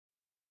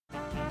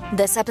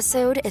This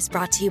episode is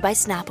brought to you by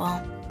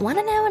Snapple. Want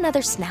to know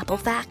another Snapple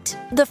fact?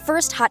 The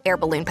first hot air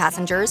balloon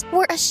passengers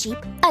were a sheep,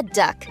 a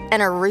duck,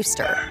 and a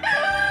rooster.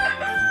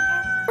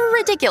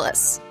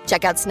 Ridiculous.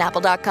 Check out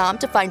Snapple.com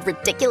to find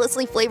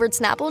ridiculously flavored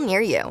Snapple near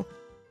you.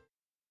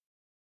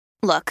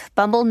 Look,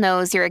 Bumble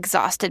knows you're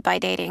exhausted by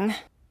dating.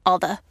 All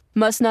the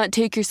must not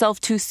take yourself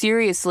too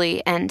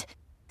seriously and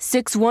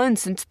 6'1"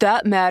 since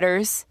that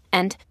matters.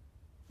 And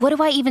what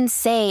do I even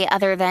say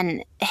other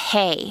than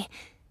hey?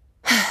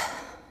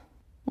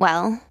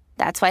 Well,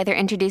 that's why they're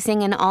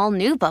introducing an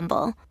all-new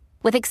Bumble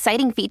with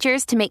exciting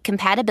features to make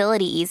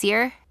compatibility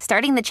easier,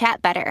 starting the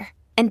chat better,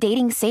 and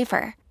dating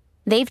safer.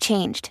 They've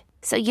changed,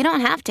 so you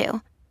don't have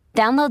to.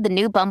 Download the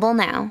new Bumble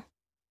now.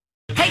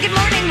 Hey, good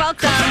morning.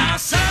 Welcome.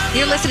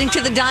 You're listening to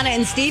the Donna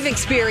and Steve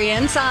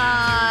Experience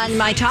on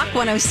My Talk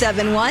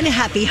 107.1.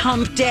 Happy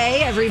Hump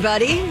Day,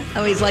 everybody.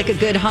 Always like a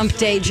good Hump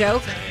Day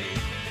joke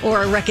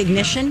or a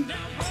recognition.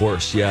 Of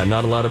course, yeah.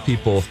 Not a lot of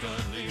people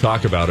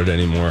talk about it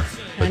anymore.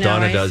 But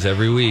Donna does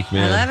every week,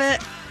 man. I love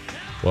it.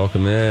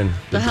 Welcome in.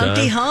 The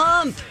Humpty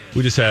Hump.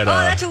 We just had...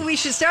 that's what we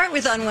should start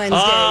with on Wednesday.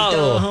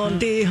 Oh. The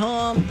Humpty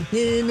Hump.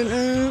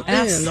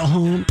 The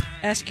hump.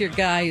 Ask your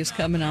guy who's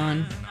coming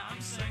on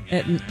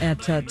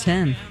at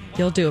 10.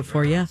 He'll do it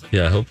for you.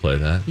 Yeah, he'll play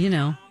that. You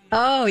know.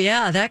 Oh,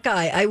 yeah, that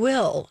guy. I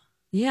will.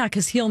 Yeah,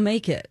 because he'll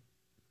make it.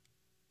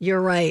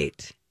 You're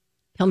right.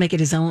 He'll make it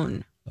his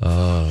own.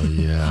 Oh,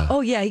 yeah. Oh,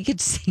 yeah, he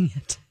could sing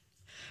it.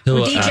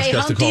 He'll DJ ask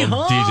us to call him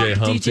Humpty DJ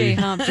Hump. Humpty. DJ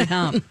Humpty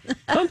Hump.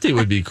 Humpty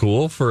would be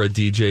cool for a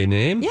DJ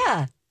name.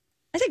 Yeah,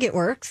 I think it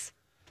works.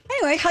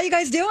 Anyway, how you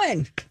guys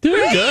doing?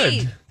 Doing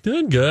good.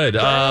 Doing good.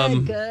 Good.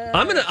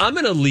 I'm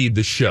gonna lead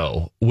the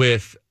show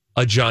with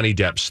a Johnny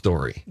Depp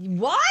story.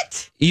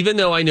 What? Even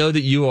though I know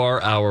that you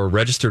are our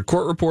registered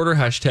court reporter,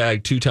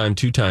 hashtag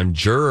two-time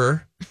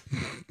juror,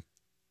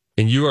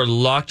 and you are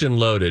locked and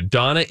loaded.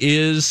 Donna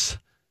is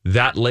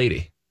that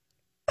lady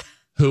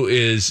who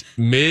is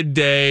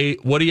midday.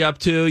 What are you up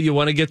to? You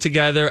want to get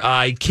together?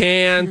 I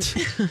can't.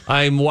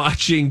 I'm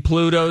watching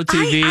Pluto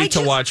TV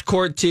to watch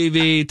court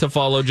TV to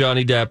follow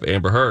Johnny Depp,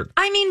 Amber Heard.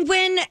 I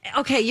mean,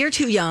 okay, you're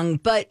too young,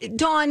 but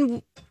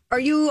Dawn, are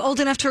you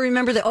old enough to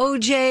remember the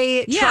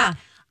OJ? Yeah.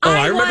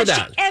 I remember watched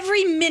that.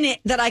 every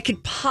minute that I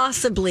could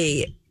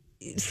possibly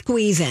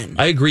squeeze in.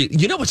 I agree.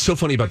 You know what's so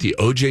funny about the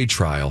OJ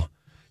trial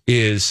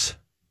is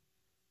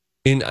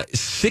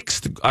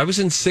I was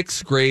in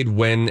sixth grade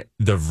when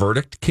the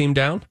verdict came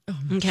down.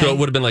 Okay. So it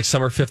would have been like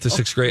summer fifth to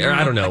sixth grade, or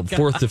I don't know,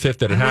 fourth to fifth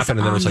that it happened,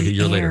 and then it was like a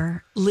year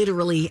later.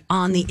 Literally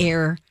on the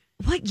air.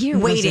 What year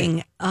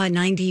waiting, was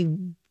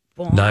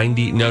it?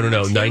 90.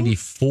 No.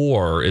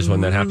 94 is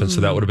when that happened. So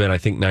that would have been, I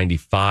think,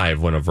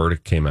 95 when a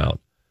verdict came out.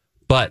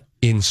 But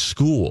in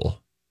school,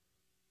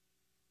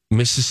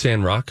 Mrs.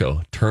 San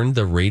Rocco turned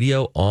the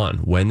radio on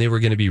when they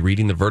were going to be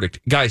reading the verdict.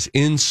 Guys,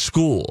 in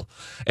school.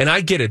 And I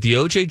get it. The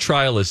OJ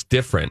trial is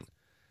different.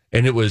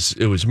 And it was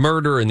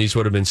murder, and these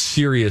would have been a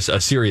serious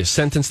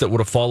sentence that would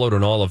have followed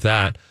and all of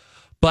that.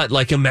 But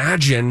like,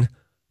 imagine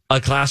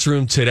a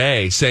classroom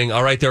today saying,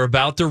 all right, they're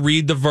about to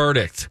read the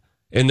verdict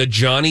in the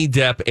Johnny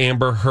Depp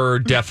Amber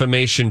Heard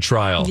defamation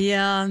trial.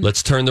 Yeah.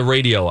 Let's turn the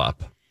radio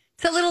up.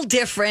 It's a little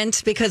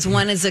different because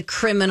one is a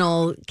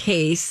criminal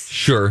case.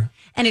 Sure.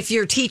 And if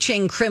you're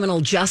teaching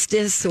criminal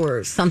justice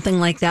or something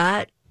like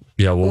that,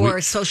 yeah, well,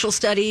 or social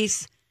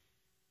studies.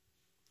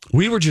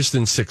 We were just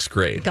in sixth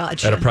grade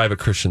Gotcha. at a private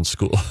Christian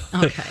school.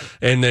 Okay.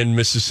 And then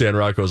Mrs. San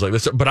Rocco was like,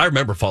 but I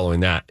remember following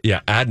that.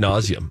 Yeah, ad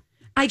nauseum.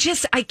 I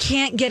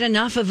can't get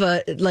enough of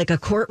a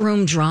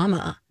courtroom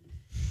drama.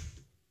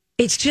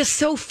 It's just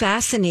so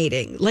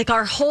fascinating. Like,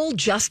 our whole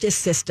justice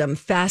system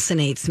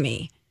fascinates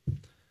me.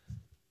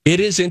 It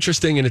is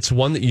interesting, and it's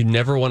one that you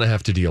never want to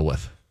have to deal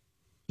with.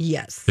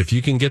 Yes. If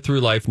you can get through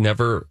life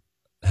never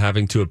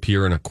having to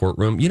appear in a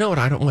courtroom, you know what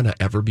I don't want to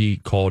ever be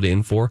called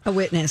in for? A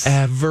witness.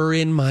 Ever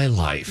in my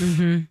life.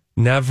 Mm-hmm.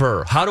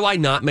 Never. How do I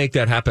not make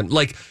that happen?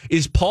 Like,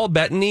 is Paul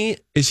Bettany,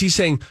 is he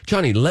saying,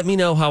 Johnny, let me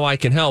know how I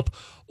can help?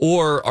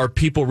 Or are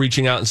people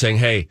reaching out and saying,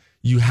 hey,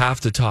 you have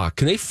to talk?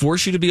 Can they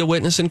force you to be a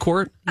witness in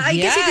court? I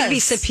guess you could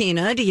be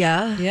subpoenaed,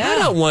 yeah. I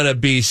don't want to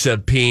be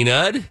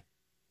subpoenaed.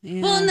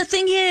 Yeah. Well, and the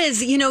thing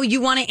is,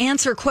 you want to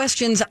answer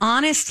questions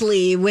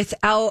honestly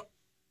without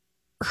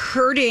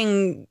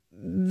hurting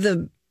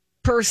the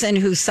person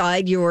whose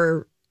side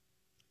you're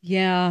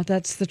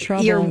that's the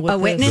trouble. You're with a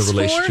witness the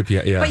relationship, for.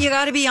 yeah. But you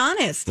got to be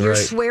honest. You're Right.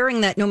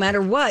 swearing that no matter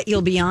what,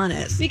 you'll be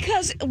honest.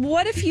 Because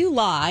what if you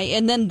lie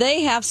and then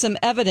they have some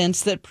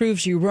evidence that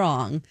proves you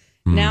wrong?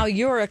 Now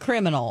you're a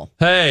criminal.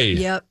 Hey.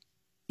 Yep.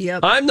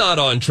 I'm not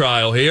on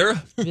trial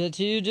here. But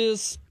you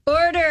just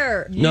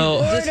Order.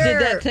 No. just did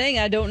that thing.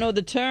 I don't know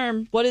the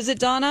term. What is it,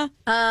 Donna?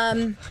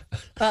 Contempt.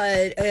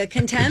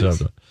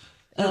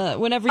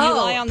 Whenever you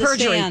lie on the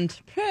perjury. stand.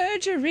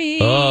 Perjury.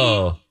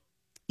 Oh.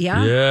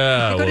 Yeah.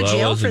 Yeah. You could go to well, I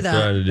jail wasn't for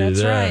that. trying to do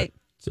That's that. right.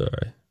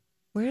 Sorry.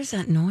 Where is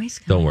that noise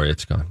coming? Don't worry,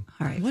 it's gone.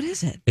 All right. What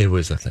is it? It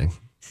was a thing.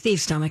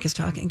 Steve's stomach is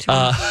talking to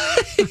him.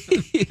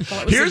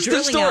 Here's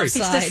the story. It's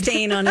the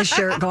stain on his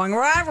shirt going.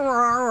 Rah, rah,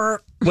 rah.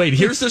 Wait,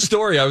 here's the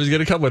story I was going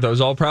to come with. I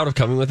was all proud of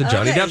coming with the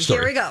Johnny Depp story.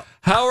 Here we go.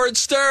 Howard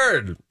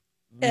Stern.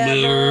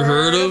 Ever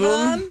heard of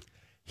him?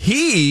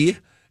 He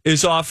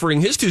is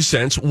offering his 2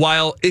 cents.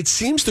 While it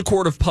seems the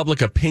court of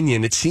public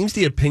opinion, it seems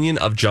the opinion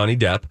of Johnny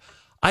Depp,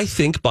 I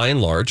think by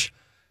and large,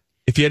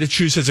 if you had to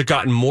choose, has it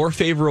gotten more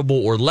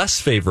favorable or less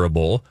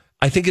favorable?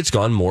 I think it's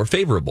gone more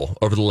favorable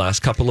over the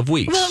last couple of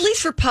weeks. Well, at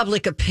least for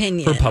public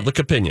opinion. For public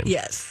opinion.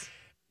 Yes.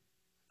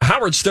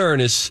 Howard Stern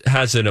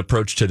has an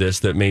approach to this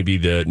that maybe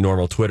the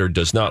normal Twitter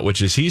does not,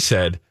 which is he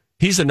said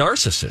he's a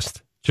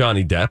narcissist,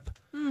 Johnny Depp,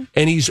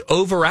 and he's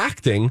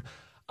overacting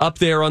up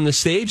there on the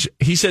stage.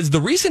 He says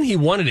the reason he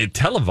wanted it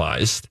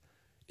televised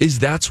is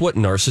that's what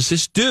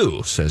narcissists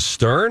do, says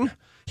Stern.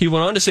 He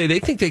went on to say they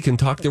think they can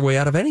talk their way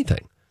out of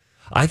anything.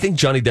 I think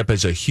Johnny Depp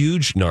is a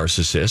huge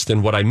narcissist,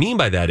 and what I mean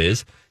by that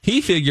is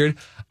he figured,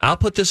 I'll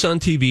put this on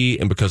TV,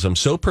 and because I'm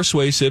so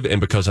persuasive and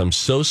because I'm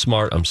so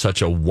smart, I'm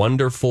such a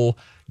wonderful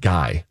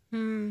guy.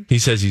 He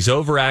says he's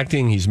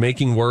overacting, he's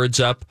making words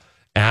up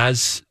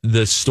as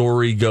the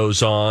story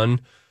goes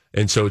on,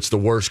 and so it's the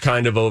worst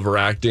kind of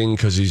overacting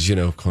because he's,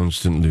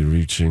 constantly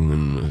reaching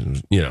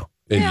and, and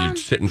you're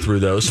sitting through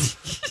those.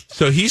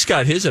 So he's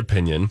got his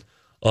opinion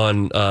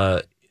on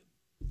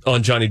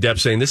Johnny Depp,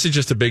 saying this is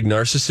just a big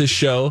narcissist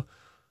show.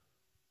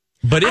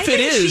 But if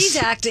she's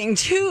acting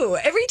too.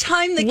 Every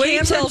time the Wait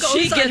camera till goes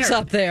she on gets her.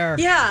 up there.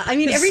 Yeah, I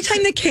mean, every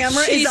time the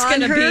camera is on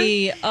gonna her,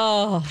 be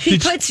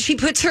she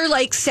puts her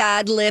like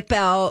sad lip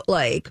out,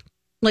 like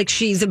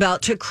she's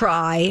about to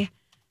cry.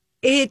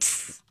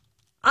 It's,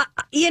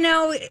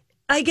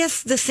 I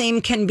guess the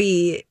same can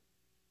be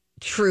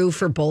true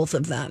for both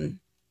of them.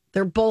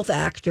 They're both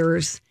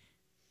actors.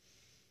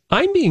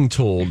 I'm being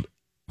told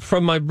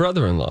from my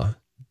brother-in-law,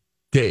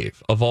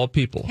 Dave, of all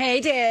people.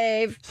 Hey,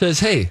 Dave. Says,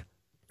 hey,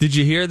 did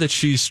you hear that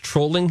she's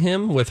trolling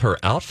him with her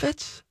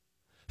outfits?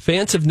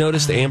 Fans have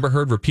noticed Amber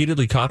Heard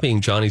repeatedly copying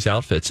Johnny's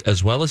outfits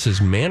as well as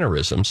his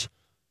mannerisms.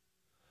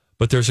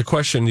 But there's a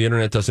question the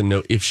internet doesn't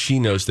know if she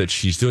knows that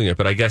she's doing it.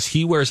 But I guess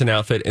he wears an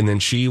outfit and then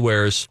she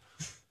wears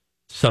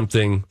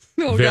something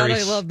very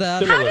I love that.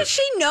 similar. How does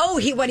she know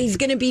what he's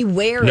going to be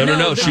wearing?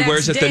 No. She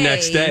wears it the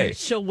next day.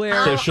 She'll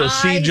wear So she'll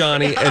see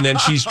Johnny and then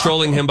she's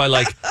trolling him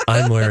by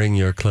I'm wearing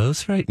your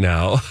clothes right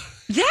now.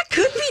 That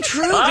could be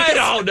true. I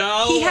don't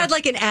know. He had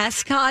an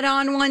ascot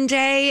on one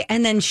day,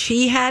 and then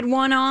she had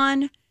one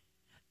on.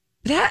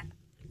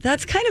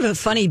 That's kind of a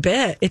funny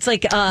bit. It's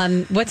like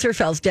what's her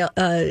fells,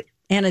 Anna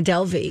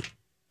Delvey.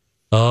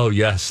 Oh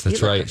yes,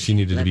 that's right. She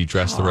needed to be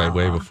dressed the right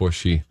way before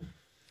she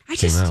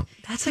came out.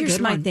 That's a Here's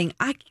good my one. thing.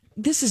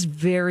 This is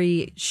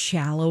very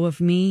shallow of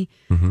me,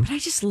 but I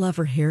just love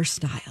her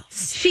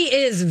hairstyles. She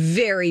is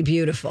very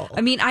beautiful.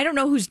 I mean, I don't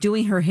know who's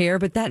doing her hair,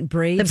 but that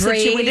braid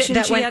situation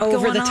that she went had over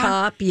going the on,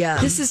 top. yeah.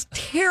 This is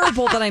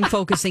terrible that I'm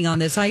focusing on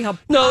this. I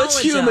apologize. No, it's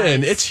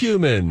human. It's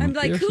human. I'm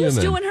like, You're who's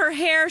human. doing her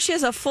hair? She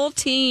has a full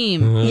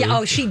team.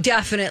 Yeah, she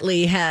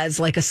definitely has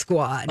a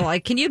squad.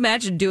 Like, can you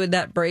imagine doing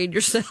that braid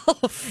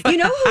yourself? You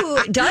know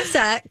who does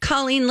that?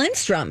 Colleen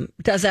Lindstrom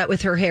does that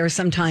with her hair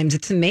sometimes.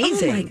 It's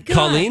amazing. Oh my God.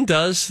 Colleen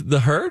does the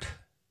Herd?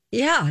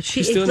 Yeah,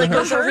 She's doing the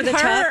goes Herd? over the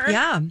top. Herd.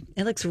 Yeah,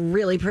 it looks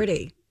really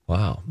pretty.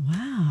 Wow.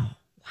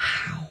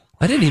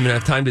 I didn't even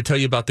have time to tell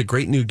you about the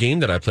great new game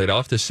that I played. I'll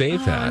have to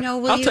save that. no,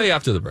 will I'll you? tell you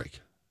after the break.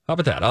 How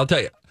about that? I'll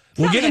tell you.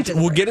 Tell me after the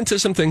We'll break. get into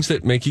some things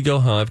that make you go,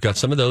 huh? I've got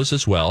some of those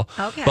as well.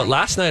 Okay. But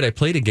last night I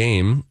played a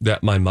game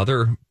that my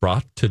mother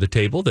brought to the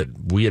table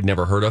that we had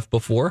never heard of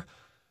before.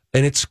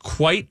 And it's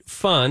quite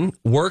fun.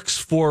 Works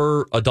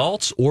for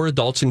adults or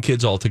adults and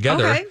kids all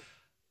together. Okay.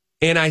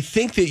 And I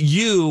think that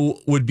you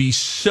would be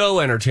so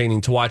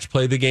entertaining to watch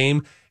play the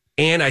game.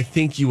 And I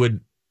think you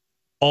would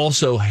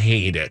also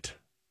hate it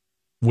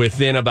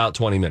within about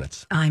 20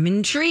 minutes. I'm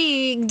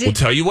intrigued. We'll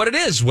tell you what it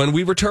is when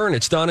we return.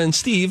 It's Donna and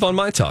Steve on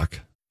My Talk.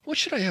 What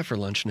should I have for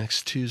lunch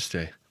next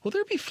Tuesday? Will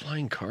there be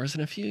flying cars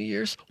in a few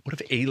years? What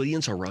if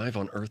aliens arrive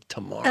on Earth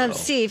tomorrow?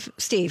 Steve,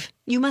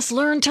 you must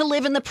learn to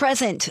live in the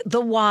present.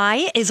 The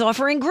Y is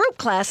offering group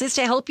classes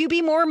to help you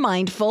be more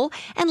mindful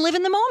and live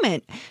in the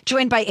moment.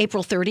 Join by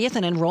April 30th,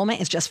 and enrollment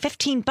is just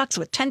 $15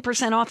 with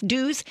 10% off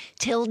dues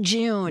till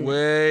June.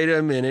 Wait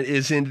a minute.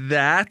 Isn't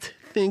that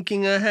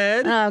thinking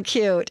ahead? Oh,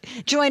 cute.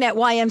 Join at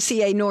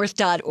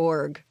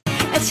ymcanorth.org.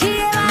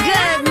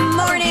 Good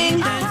morning.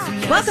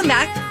 Welcome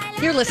back.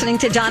 You're listening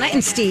to Donna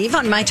and Steve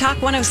on My Talk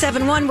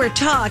 107.1, where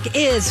talk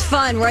is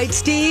fun, right,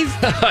 Steve?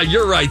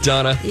 You're right,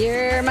 Donna.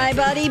 You're my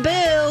buddy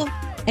Boo.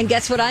 And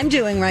guess what I'm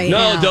doing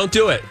now? No, don't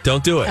do it.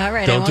 Don't do it. All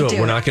right, I don't won't do it. do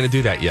We're it. not going to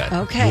do that yet.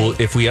 Okay.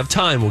 If we have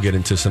time, we'll get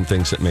into some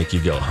things that make you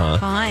go, huh?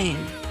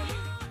 Fine.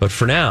 But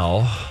for now,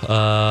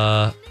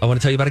 I want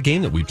to tell you about a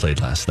game that we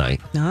played last night.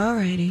 All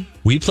righty.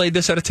 We played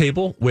this at a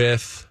table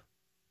with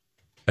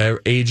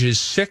ages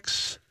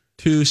 6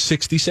 to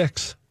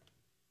 66.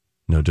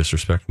 No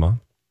disrespect, Mom.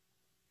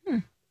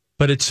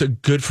 But it's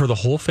good for the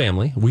whole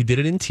family. We did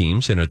it in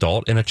teams, an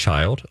adult and a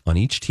child on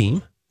each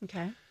team.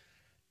 Okay.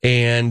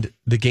 And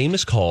the game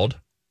is called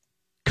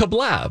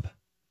Kablab.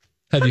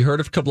 Have you heard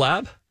of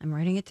Kablab? I'm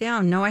writing it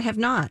down. No, I have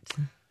not.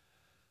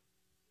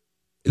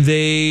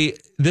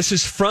 This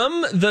is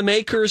from the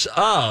makers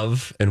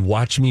of, and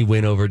watch me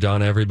win over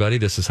Donna, everybody.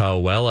 This is how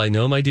well I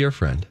know my dear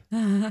friend.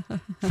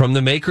 From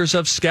the makers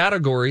of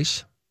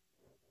Scattergories.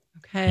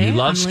 Okay. You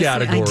love listening.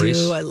 Scattergories. I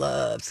do. I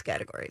love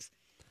Scattergories.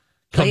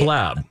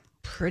 Kablab.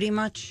 Pretty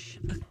much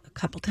a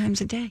couple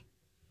times a day.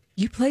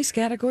 You play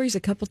Scattergories a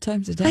couple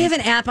times a day? I have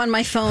an app on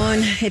my phone.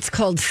 It's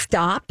called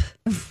Stop.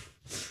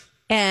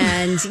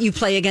 And you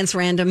play against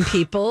random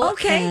people.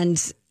 Okay.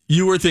 And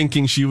You were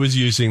thinking she was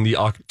using the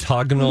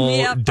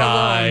octagonal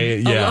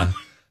die. Alone.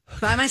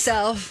 by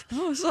myself.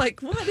 I was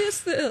like, what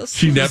is this?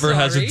 She I'm never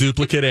has a sorry.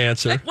 duplicate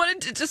answer. I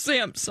wanted to just say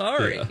I'm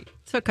sorry. Yeah.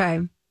 It's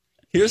okay.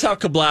 Here's how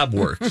Kablab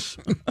works.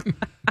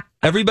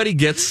 Everybody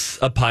gets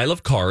a pile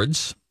of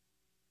cards,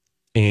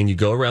 and you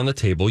go around the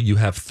table. You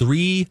have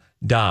 3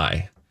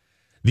 die.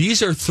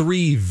 These are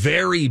 3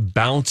 very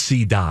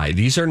bouncy die.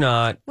 These are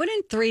not...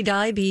 Wouldn't 3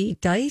 die be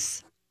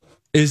dice?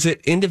 Is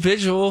it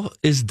individual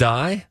is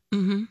die,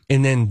 and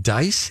then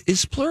dice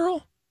is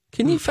plural?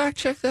 Can you fact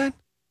check that?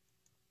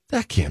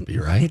 That can't be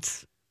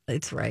right.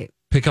 It's right.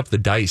 Pick up the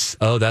dice.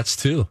 Oh, that's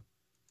 2.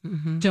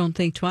 Don't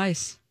think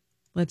twice.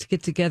 Let's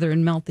get together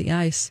and melt the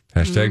ice.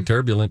 Hashtag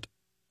turbulent.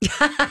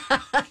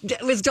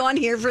 Was Dawn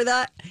here for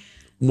that?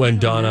 When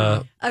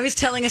Donna... I was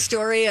telling a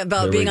story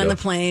about There we being on go. the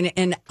plane,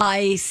 and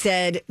I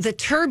said the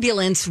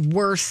turbulence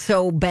were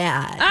so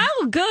bad.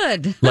 Oh,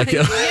 good. Like,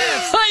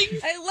 Yes.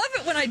 I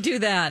love it when I do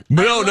that.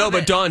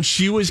 But Dawn,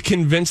 she was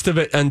convinced of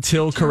it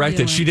until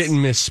corrected. She didn't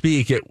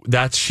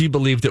misspeak. She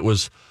believed it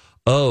was,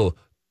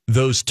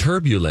 those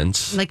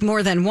turbulence, Like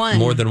more than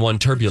one.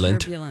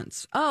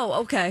 Turbulence.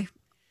 Oh, okay.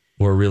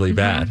 were really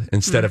bad.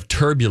 Instead of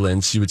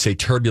turbulence, you would say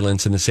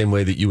turbulence in the same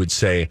way that you would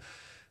say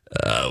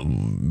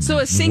So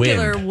a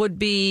singular wind. would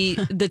be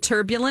the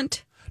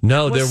turbulent?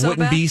 No, Was there so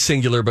wouldn't bad? be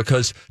singular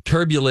because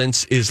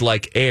turbulence is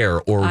like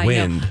air or I know.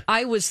 wind.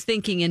 I was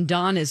thinking in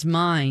Donna's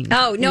mind.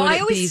 Oh, no, would I it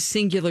be always-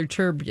 singular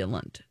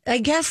turbulent. I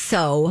guess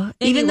so.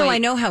 Even though Anyway. I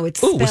know how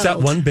it's Oh, spelled. was that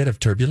one bit of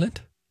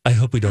turbulent? I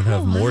hope we don't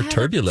have more I had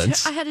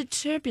turbulence. I had a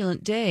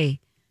turbulent day.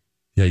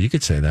 Yeah, you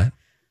could say that.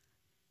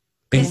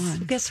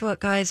 Guess what,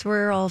 guys?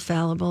 We're all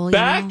fallible. you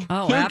Back know?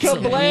 Oh, to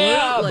absolutely.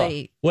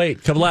 Kablab.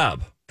 Wait,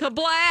 Kablab.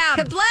 Kablab.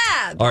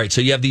 Kablab! All right,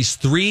 so you have these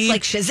 3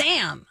 Like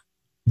Shazam.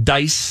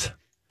 dice,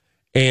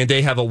 and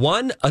they have a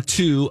 1, a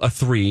 2, a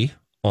 3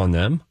 on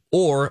them,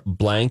 or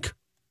blank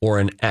or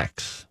an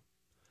X.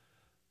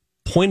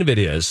 Point of it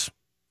is,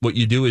 what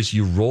you do is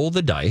you roll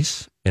the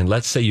dice, and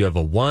let's say you have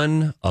a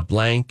 1, a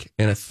blank,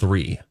 and a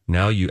 3.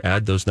 Now you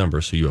add those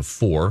numbers, so you have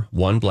 4,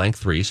 1 blank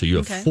 3, so you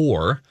have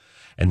 4,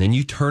 and then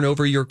you turn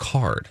over your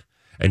card,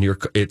 and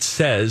it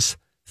says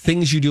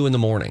things you do in the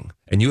morning,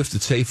 and you have to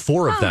say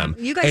 4 of them.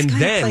 You guys and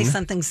kind then, of play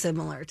something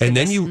similar to and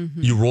then this.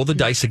 you roll the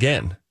dice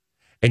again.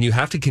 And you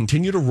have to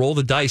continue to roll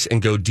the dice and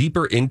go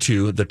deeper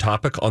into the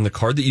topic on the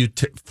card that you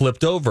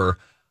flipped over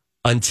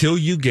until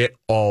you get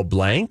all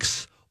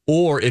blanks.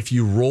 Or if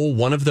you roll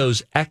one of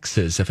those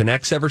X's, if an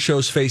X ever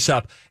shows face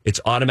up,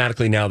 it's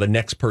automatically now the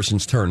next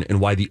person's turn.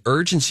 And why the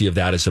urgency of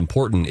that is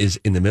important is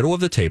in the middle of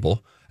the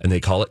table, and they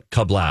call it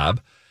Kablab,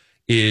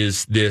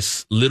 is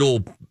this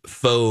little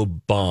faux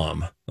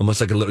bomb,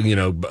 almost like a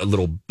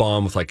little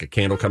bomb with like a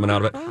candle coming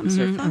out of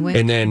it.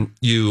 And then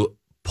you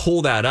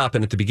pull that up,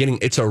 and at the beginning,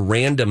 it's a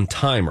random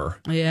timer.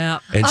 Yeah.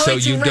 And so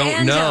it's you don't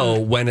random. know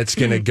when it's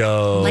going to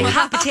go. Like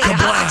hot potato,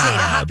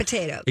 hot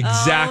potato.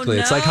 Exactly.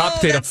 It's like hot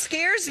potato. That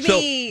scares So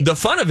me. the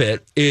fun of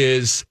it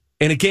is,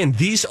 and again,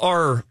 these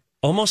are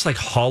almost like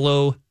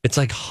hollow. It's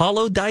like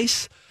hollow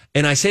dice.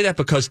 And I say that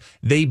because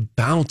they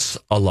bounce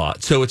a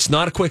lot. So it's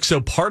not a quick.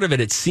 So part of it,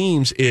 it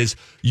seems, is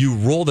you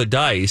roll the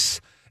dice,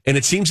 and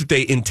it seems that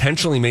they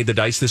intentionally made the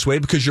dice this way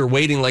because you're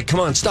waiting like, come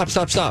on, stop.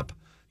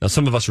 Now,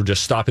 some of us were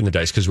just stopping the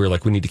dice because we were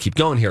like, we need to keep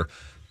going here.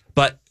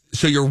 But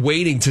so you're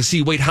waiting to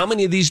see, how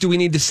many of these do we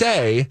need to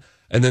say?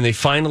 And then they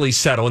finally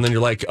settle. And then you're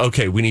like,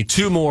 okay, we need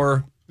 2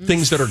 more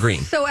things that are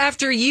green. So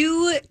after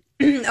you,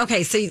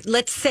 okay, so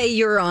let's say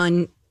you're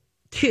on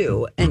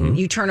 2 and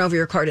you turn over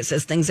your card, it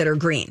says things that are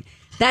green.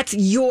 That's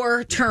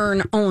your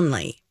turn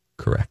only.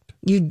 Correct.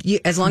 You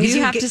as long as You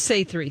you have get, to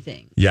say 3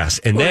 things. Yes.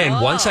 And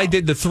then once I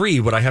did the 3,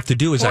 what I have to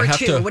do is or I have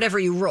 2, to. whatever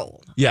you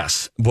roll.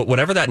 Yes. But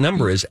whatever that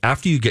number is,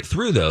 after you get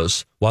through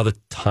those, while the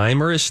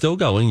timer is still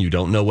going, you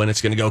don't know when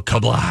it's going to go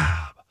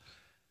kablab.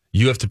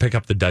 You have to pick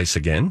up the dice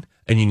again,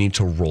 and you need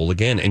to roll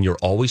again. And you're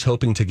always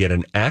hoping to get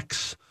an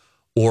X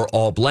or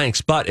all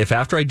blanks. But if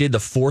after I did the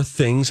 4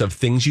 things of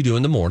things you do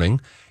in the morning,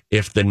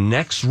 if the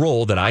next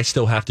roll that I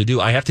still have to do,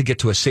 I have to get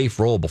to a safe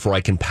roll before I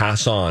can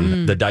pass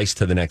on the dice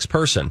to the next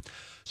person.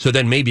 So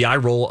then maybe I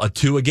roll a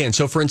 2 again.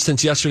 So for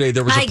instance, yesterday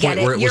there was a I point get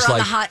it. where it You're was on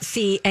like the hot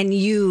seat and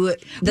the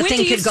When thing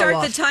do you could go start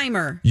off. the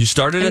timer? you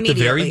started at the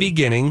very Immediately.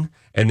 beginning,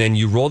 and then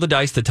you roll the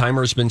dice. The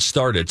timer has been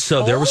started.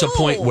 So there was a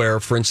point where,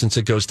 for instance,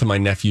 it goes to my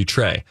nephew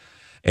Trey,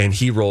 and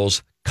he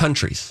rolls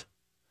countries.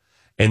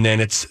 And then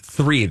it's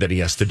 3 that he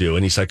has to do.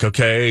 And he's like,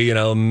 okay,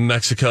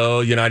 Mexico,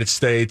 United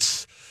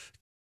States.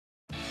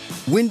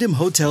 Wyndham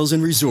Hotels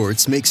and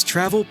Resorts makes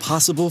travel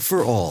possible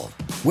for all.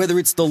 Whether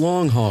it's the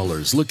long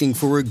haulers looking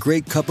for a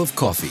great cup of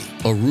coffee,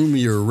 a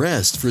roomier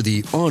rest for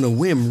the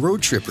on-a-whim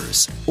road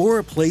trippers, or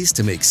a place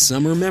to make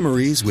summer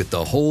memories with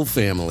the whole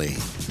family.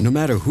 No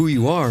matter who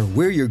you are,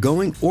 where you're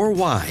going, or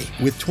why,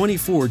 with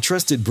 24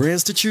 trusted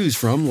brands to choose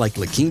from like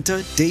La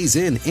Quinta, Days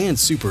Inn, and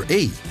Super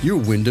 8, your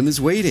Wyndham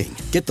is waiting.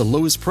 Get the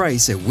lowest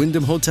price at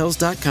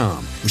WyndhamHotels.com.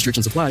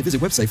 Restrictions apply.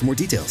 Visit website for more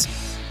details.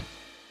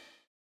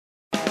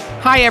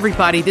 Hi,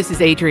 everybody. This is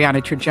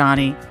Adriana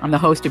Trajani. I'm the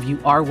host of You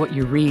Are What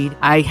You Read.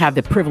 I have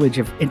the privilege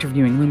of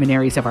interviewing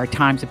luminaries of our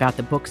times about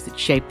the books that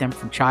shaped them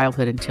from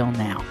childhood until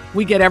now.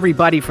 We get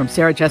everybody from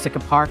Sarah Jessica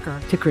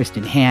Parker to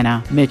Kristen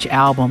Hanna, Mitch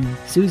Albom,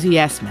 Susie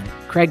Essman,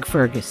 Craig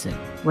Ferguson,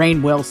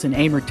 Rainn Wilson,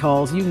 Amor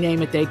Tolls, you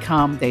name it, they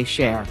come, they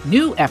share.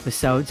 New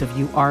episodes of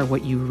You Are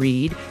What You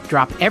Read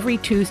drop every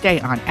Tuesday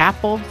on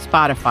Apple,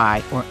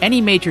 Spotify, or any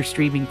major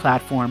streaming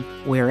platform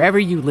wherever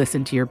you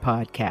listen to your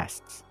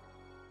podcasts.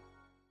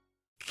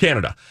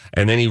 Canada.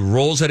 And then he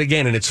rolls it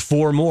again, and it's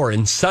 4 more.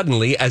 And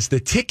suddenly, as the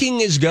ticking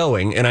is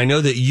going, and I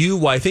know that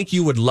I think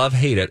you would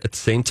hate it at the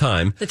same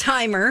time. The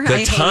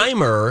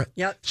timer.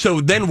 Yep. So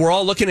then we're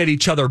all looking at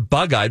each other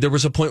bug-eyed. There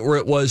was a point where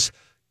it was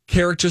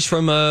characters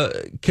from a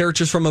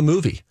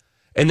movie.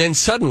 And then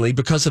suddenly,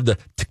 because of the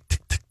tick,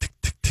 tick, tick, tick,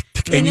 tick, tick,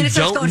 tick, and you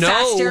don't know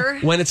faster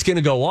when it's going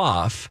to go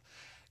off,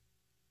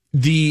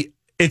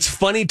 it's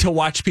funny to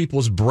watch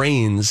people's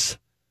brains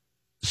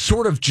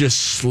sort of just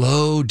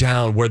slow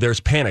down where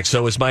there's panic.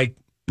 So as my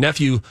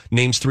nephew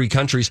names 3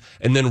 countries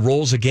and then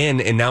rolls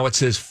again, and now it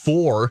says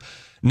 4.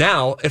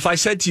 Now, if I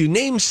said to you,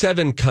 name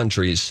 7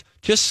 countries,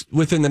 just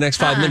within the next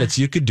 5 minutes,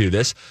 you could do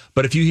this.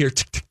 But if you hear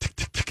tick, tick, tick,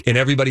 tick, tick, and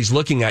everybody's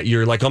looking at you,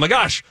 you're like, oh my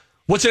gosh,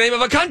 what's the name of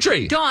a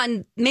country?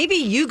 Dawn, maybe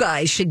you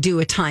guys should do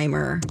a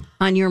timer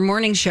on your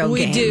morning show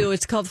game. We do.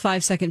 It's called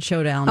 5 Second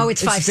Showdown. Oh,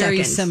 it's 5 seconds.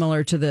 Very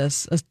similar to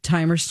this. A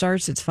timer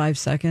starts, it's 5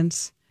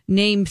 seconds.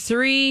 Name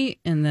 3,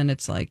 and then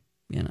it's like,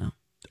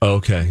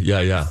 Okay,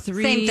 yeah.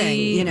 3 same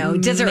thing,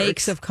 desserts.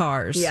 Makes of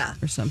cars,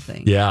 or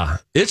something. Yeah,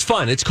 it's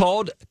fun. It's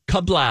called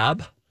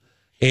Kablab.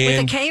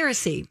 And with a K or a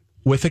C?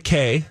 With a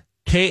K.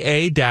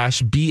 K-A-B-L-A-B.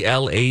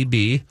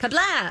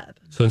 Kablab.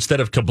 So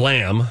instead of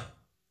kablam,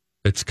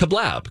 it's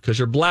kablab, because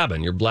you're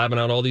blabbing. You're blabbing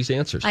out all these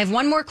answers. I have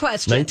one more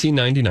question.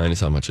 $19.99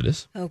 is how much it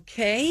is.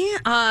 Okay.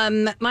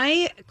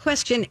 My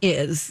question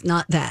is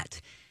not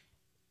that.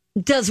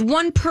 Does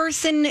one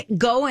person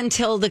go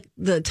until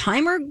the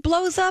timer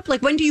blows up?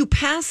 Like, when do you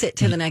pass it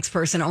to the next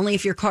person? Only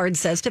if your card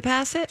says to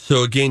pass it?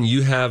 So again,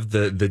 you have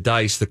the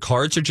dice. The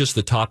cards are just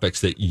the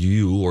topics that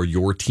you or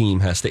your team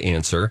has to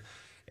answer.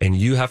 And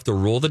you have to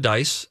roll the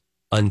dice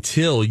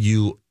until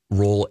you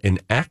roll an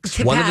X.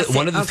 One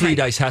of the 3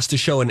 dice has to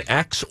show an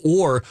X,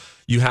 or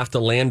you have to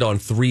land on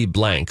 3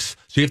 blanks.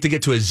 So you have to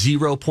get to a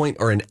 0 point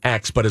or an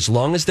X. But as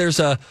long as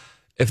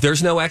if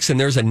there's no X and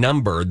there's a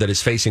number that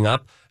is facing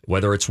up,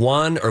 whether it's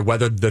 1 or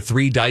whether the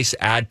 3 dice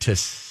add to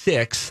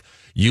 6,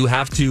 you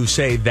have to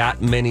say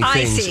that many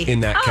things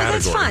in that category.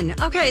 That's fun.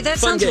 Okay, that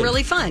sounds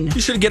really fun.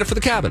 You should get it for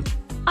the cabin.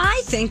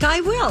 I think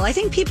I will. I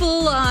think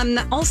people,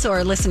 also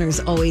our listeners,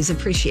 always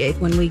appreciate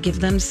when we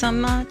give them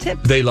some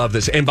tips. They love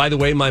this. And by the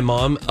way, my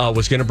mom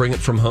was going to bring it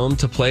from home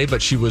to play,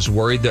 but she was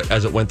worried that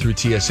as it went through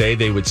TSA,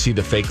 they would see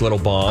the fake little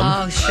bomb.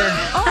 Oh, sure.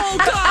 Oh,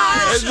 gosh.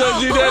 So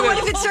she did what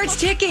if it starts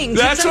ticking?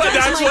 That's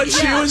what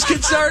she was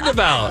concerned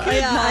about.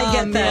 Yeah, I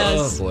get that.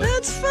 Oh,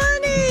 that's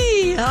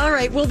funny. All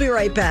right, we'll be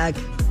right back.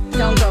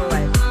 Don't go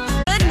away.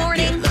 Good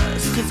morning.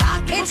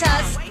 It's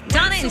us,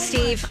 Donna and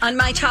Steve, on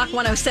My Talk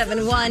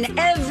 107.1,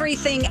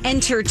 Everything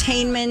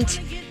Entertainment.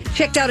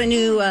 Checked out a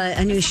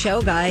new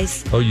show,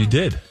 guys. Oh, you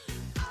did?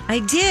 I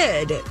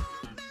did.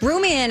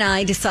 Rumi and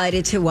I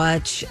decided to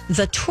watch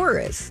The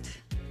Tourist.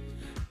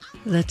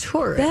 The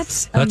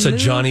Tourist. That's a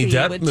Johnny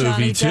Depp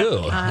movie,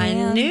 too.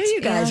 I knew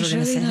you guys were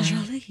going to say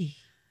that.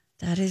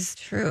 That is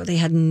true. They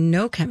had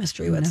no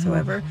chemistry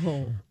whatsoever.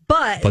 No.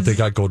 But they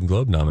got Golden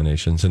Globe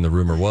nominations, and the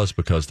rumor was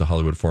because the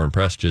Hollywood Foreign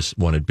Press just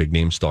wanted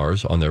big-name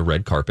stars on their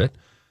red carpet.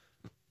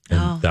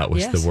 And that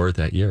was the word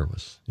that year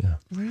was,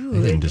 Rude.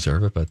 They didn't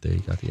deserve it, but they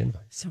got the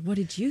invite. So what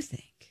did you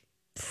think?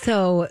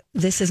 So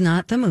this is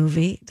not the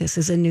movie. This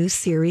is a new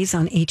series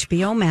on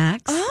HBO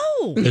Max.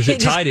 Oh. Is it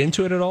tied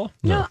into it at all?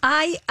 No,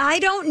 I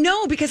don't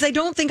know, because I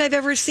don't think I've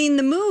ever seen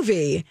the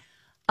movie.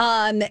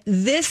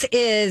 This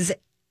is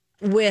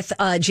with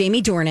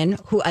Jamie Dornan,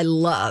 who I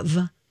love.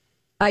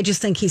 I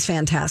just think he's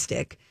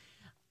fantastic.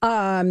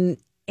 And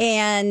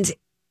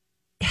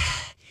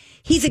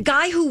he's a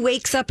guy who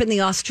wakes up in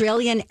the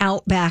Australian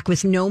outback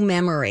with no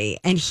memory,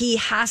 and he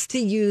has to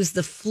use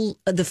the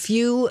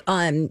few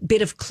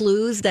bit of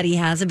clues that he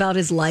has about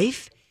his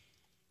life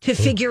to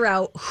figure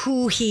out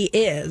who he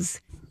is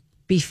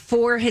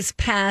before his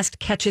past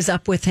catches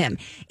up with him.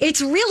 It's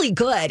really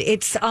good.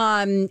 It's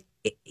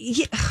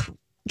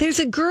there's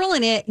a girl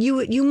in it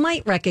you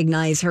might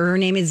recognize her. Her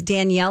name is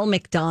Danielle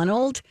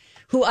McDonald,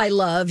 who I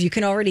love. You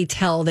can already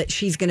tell that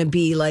she's going to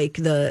be like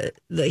the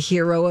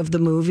hero of the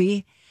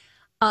movie.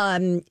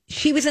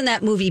 She was in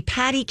that movie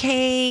Patty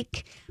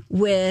Cake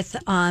with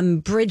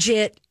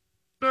Bridget,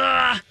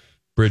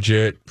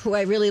 Bridget, who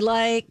I really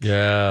like.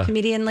 Yeah.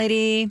 Comedian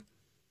lady.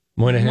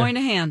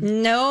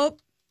 Moynihan. Nope.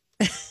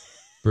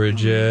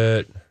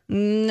 Bridget.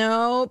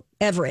 Nope.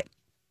 Everett.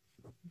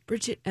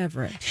 Bridget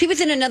Everett. She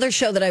was in another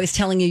show that I was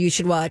telling you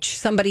should watch.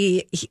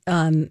 Somebody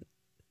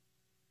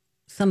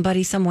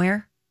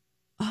somewhere.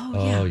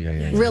 Oh,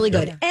 yeah. Really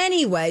good.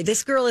 Anyway,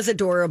 this girl is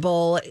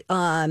adorable.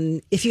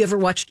 If you ever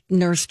watched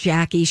Nurse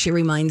Jackie, she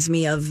reminds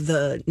me of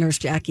the Nurse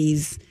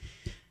Jackie's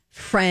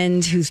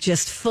friend who's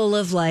just full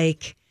of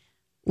like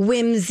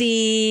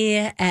whimsy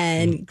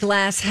and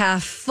glass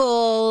half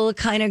full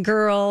kind of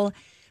girl.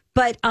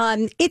 But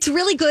it's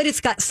really good.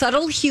 It's got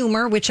subtle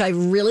humor, which I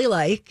really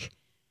like.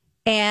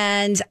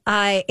 And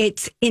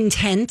it's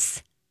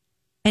intense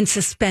and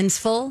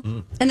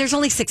suspenseful. And there's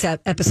only 6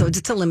 episodes.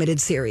 It's a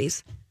limited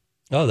series.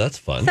 Oh, that's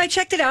fun. So I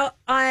checked it out.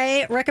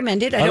 I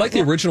recommend it. I like the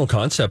original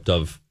concept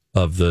of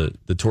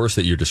the tourist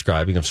that you're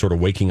describing, of sort of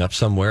waking up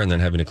somewhere and then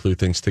having to clue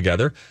things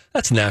together.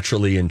 That's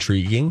naturally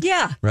intriguing.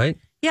 Yeah. Right?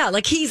 Yeah,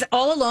 like he's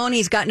all alone.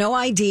 He's got no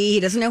ID. He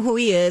doesn't know who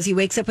he is. He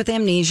wakes up with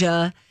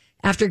amnesia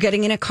after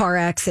getting in a car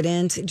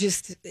accident. And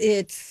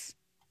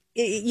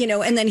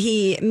then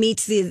he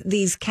meets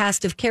these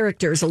cast of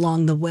characters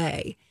along the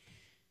way.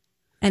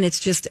 And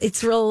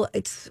it's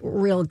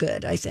real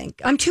good, I think.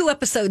 I'm 2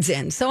 episodes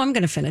in, so I'm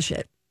going to finish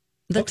it.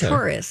 The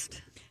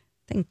Tourist.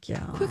 Thank you.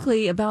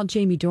 Quickly about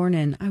Jamie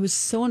Dornan. I was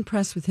so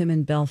impressed with him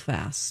in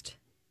Belfast.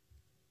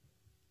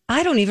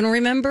 I don't even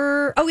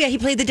remember. Oh, yeah, he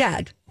played the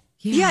dad.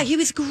 Yeah, he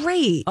was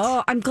great.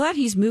 Oh, I'm glad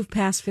he's moved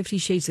past 50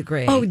 Shades of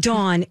Grey. Oh,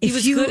 Dawn. He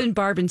was good in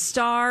Barb and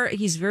Star.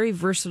 He's very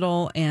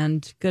versatile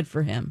and good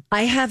for him.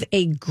 I have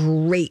a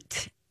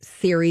great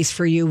series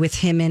for you with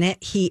him in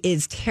it. He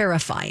is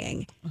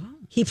terrifying. Oh.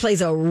 He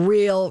plays a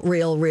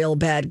real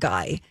bad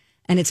guy.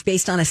 And it's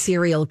based on a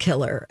serial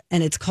killer.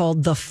 And it's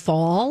called The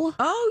Fall.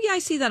 Oh, yeah, I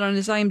see that on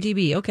his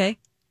IMDb. Okay.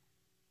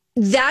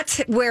 That's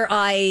where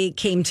I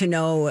came to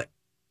know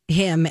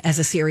him as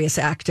a serious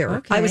actor.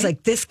 Okay. I was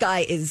like, this guy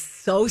is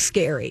so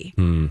scary,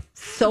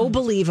 so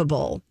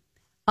believable.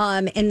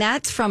 And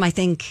that's from, I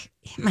think,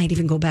 it might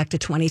even go back to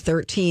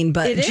 2013,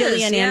 but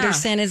Gillian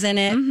Anderson is in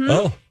it. Mm-hmm.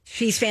 Oh.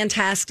 She's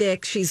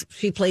fantastic.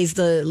 She plays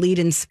the lead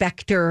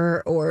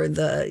inspector or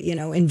the,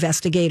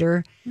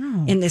 investigator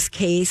in this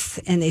case.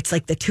 And it's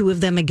like the two of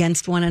them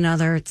against one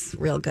another. It's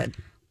real good.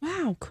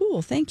 Wow,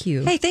 cool. Thank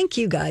you. Hey, thank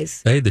you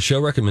guys. Hey, the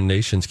show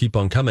recommendations keep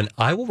on coming.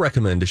 I will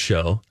recommend a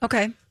show.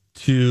 Okay.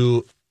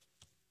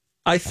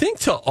 I think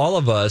to all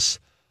of us,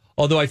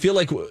 although I feel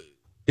like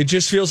it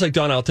just feels like,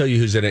 Dawn, I'll tell you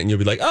who's in it and you'll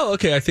be like, oh,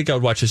 okay, I think I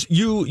would watch this.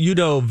 You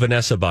know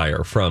Vanessa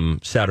Bayer from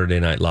Saturday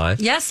Night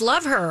Live? Yes,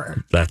 love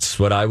her. That's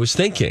what I was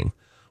thinking.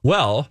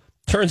 Well,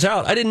 turns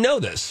out I didn't know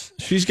this.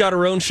 She's got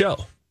her own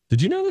show.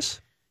 Did you know this?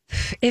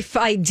 If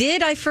I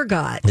did, I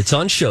forgot. It's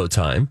on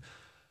Showtime.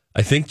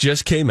 I think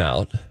just came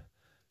out.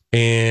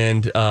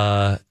 And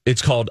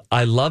it's called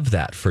I Love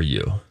That For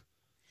You.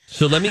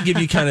 So let me give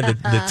you kind of the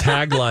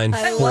tagline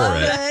for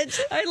it.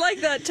 I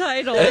like that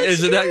title.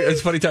 It's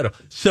a funny title.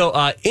 So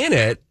in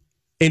it,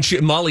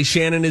 and Molly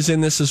Shannon is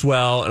in this as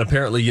well. And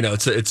apparently,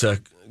 it's a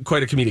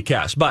quite a comedic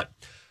cast. But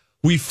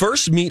we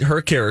first meet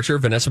her character,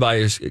 Vanessa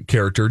Bayer's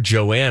character,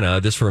 Joanna,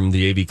 this from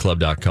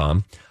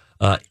theavclub.com.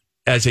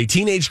 As a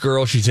teenage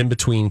girl, she's in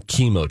between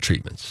chemo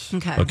treatments.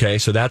 Okay.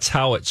 So that's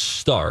how it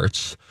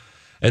starts.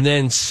 And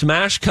then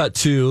smash cut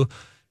to,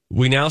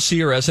 we now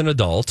see her as an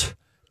adult.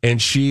 And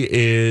she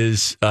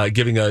is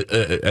giving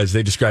as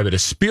they describe it, a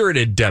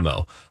spirited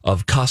demo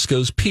of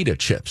Costco's pita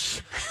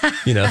chips.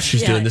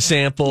 She's doing the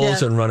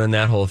samples and running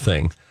that whole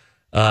thing.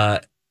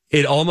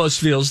 It almost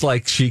feels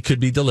like she could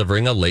be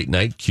delivering a late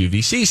night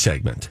QVC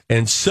segment.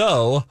 And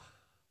so,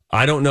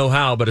 I don't know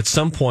how, but at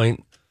some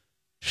point,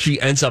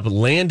 she ends up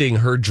landing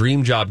her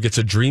dream job, gets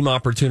a dream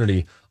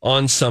opportunity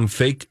on some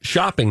fake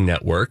shopping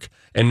network.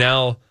 And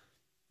now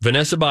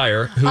Vanessa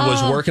Bayer, who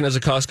was working as a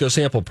Costco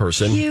sample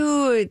person,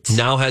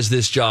 now has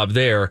this job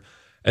there.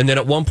 And then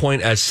at one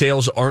point, as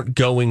sales aren't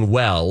going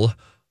well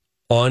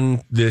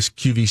on this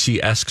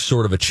QVC-esque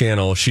sort of a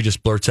channel, she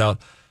just blurts out,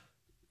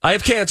 I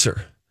have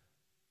cancer.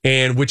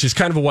 And which is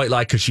kind of a white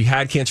lie because she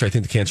had cancer. I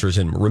think the cancer is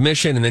in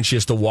remission. And then she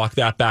has to walk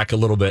that back a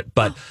little bit.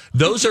 But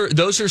those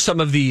are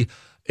some of the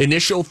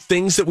initial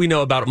things that we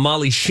know about it.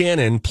 Molly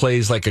Shannon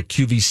plays like a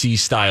QVC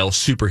style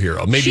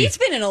superhero. Maybe she's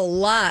been in a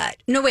lot.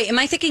 No, wait, am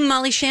I thinking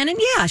Molly Shannon?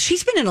 Yeah,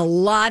 she's been in a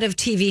lot of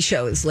TV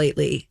shows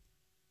lately.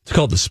 It's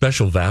called the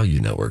Special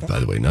Value Network, by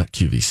the way, not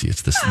QVC.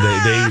 It's this. They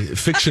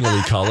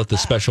fictionally call it the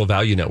Special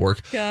Value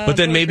Network. God, but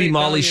then maybe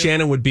Molly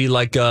Shannon would be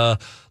like a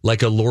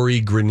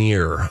Lori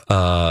Grenier,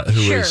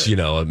 who is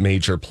a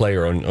major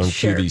player on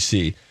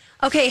QVC.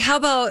 Okay, how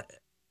about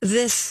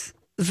this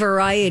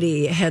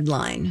Variety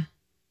headline?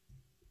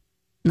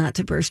 Not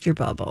to burst your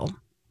bubble.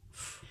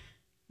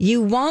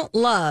 You won't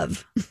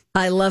love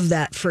I Love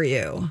That For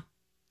You.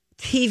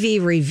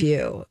 TV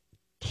review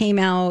came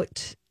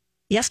out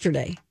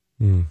yesterday.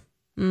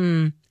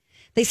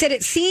 They said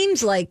it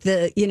seems like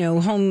the,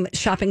 home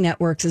shopping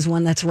networks is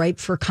one that's ripe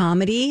for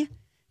comedy.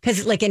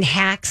 Because like in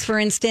Hacks, for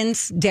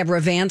instance, Deborah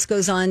Vance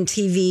goes on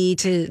TV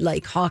to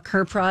like hawk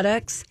her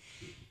products.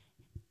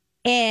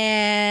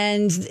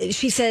 And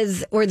she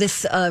says, or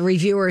this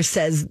reviewer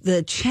says,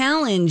 the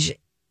challenge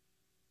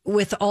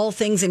with all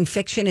things in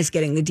fiction is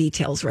getting the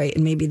details right.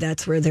 And maybe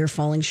that's where they're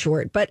falling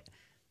short. But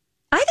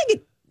I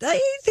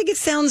think it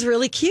sounds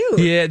really cute.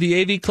 Yeah,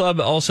 the AV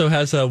Club also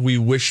has a "we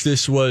wish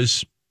this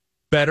was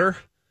better."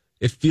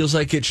 It feels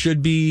like it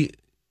should be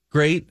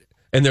great,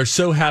 and they're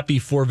so happy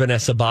for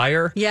Vanessa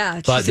Bayer.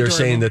 Yeah, but they're adorable.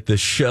 saying that the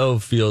show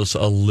feels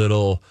a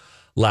little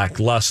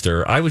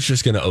lackluster. I was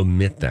just going to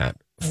omit that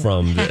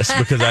from this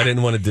because I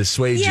didn't want to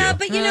dissuade you. Yeah,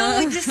 but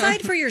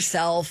decide for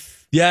yourself.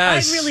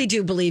 Yes. I really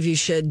do believe you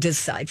should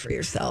decide for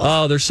yourself.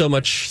 Oh, there's so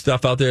much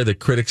stuff out there that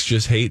critics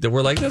just hate that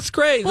we're like, that's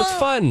great. That's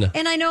fun.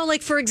 And I know,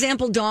 like, for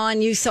example,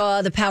 Dawn, you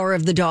saw The Power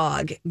of the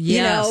Dog.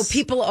 Yes.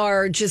 People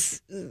are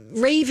just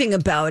raving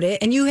about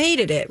it and you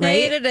hated it, right?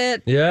 Hated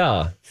it.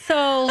 Yeah.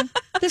 So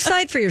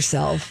decide for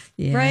yourself,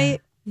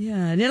 right?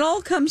 Yeah, and it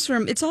all comes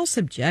from, it's all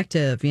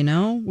subjective,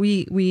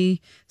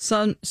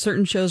 some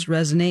certain shows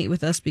resonate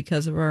with us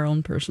because of our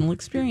own personal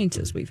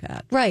experiences we've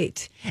had.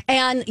 Right.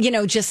 And,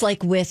 just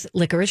like with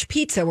Licorice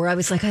Pizza, where I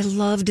was like, I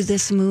loved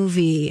this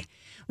movie.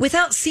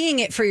 Without seeing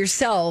it for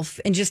yourself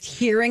and just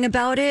hearing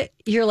about it,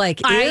 you're like,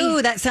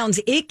 ew, that sounds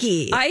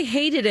icky. I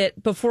hated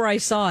it before I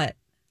saw it.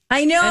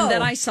 I know. And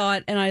then I saw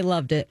it and I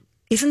loved it.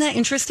 Isn't that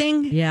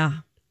interesting? Yeah.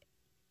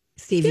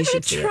 Steve, you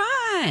should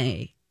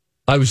try.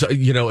 I was,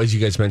 as you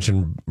guys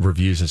mentioned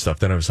reviews and stuff,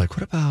 then I was like,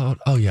 what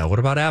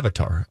about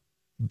Avatar?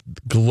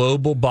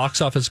 Global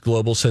box office,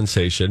 global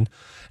sensation.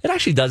 It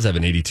actually does have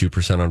an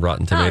 82% on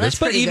Rotten Tomatoes,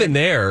 but even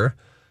there,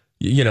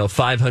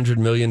 $500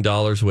 million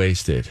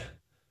wasted.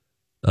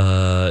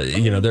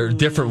 There are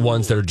different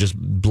ones that are just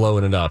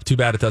blowing it up. Too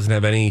bad it doesn't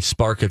have any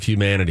spark of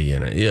humanity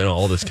in it,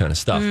 all this kind of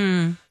stuff.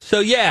 So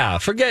yeah,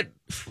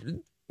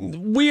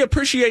 we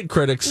appreciate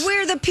critics.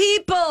 We're the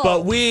people.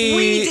 But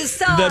we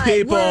decide. The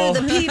people. We're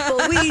the people.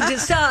 We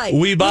decide.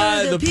 We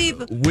buy We're the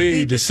people.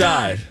 We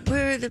decide.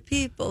 We're the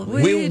people.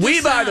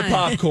 We buy the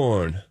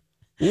popcorn.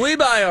 We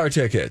buy our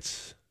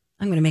tickets.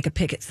 I'm going to make a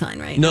picket sign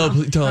right now. No,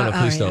 please don't.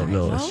 Please don't. Right.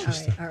 No, Well, it's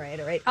just all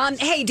right.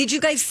 Hey, did you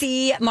guys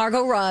see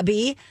Margot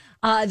Robbie?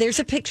 There's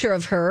a picture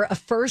of her, a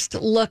first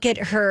look at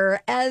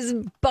her as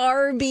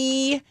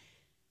Barbie.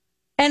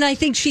 And I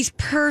think she's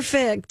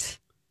perfect.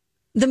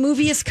 The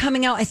movie is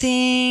coming out, I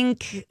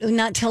think,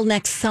 not till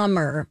next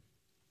summer.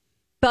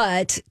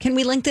 But can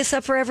we link this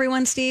up for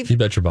everyone, Steve? You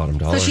bet your bottom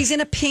dollar. So she's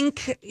in a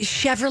pink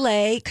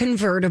Chevrolet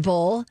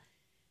convertible.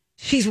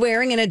 She's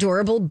wearing an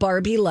adorable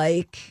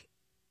Barbie-like.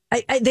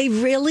 They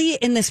really,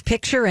 in this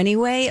picture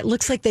anyway, it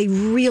looks like they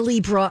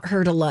really brought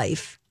her to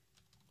life.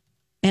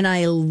 And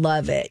I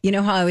love it. You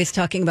know how I was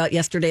talking about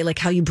yesterday, like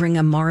how you bring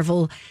a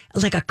Marvel,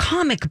 like a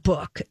comic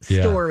book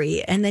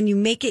story, and then you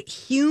make it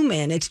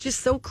human. It's just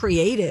so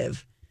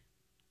creative.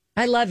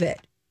 I love it.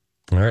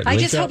 All right, I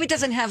just hope it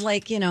doesn't have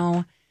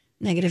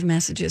negative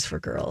messages for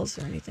girls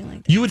or anything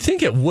like that. You would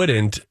think it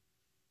wouldn't.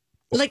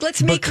 Like,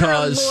 let's make her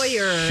a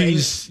lawyer.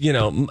 She's,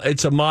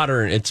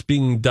 it's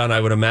being done. I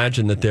would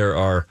imagine that there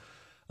are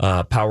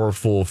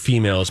powerful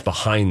females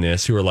behind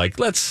this who are like,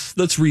 let's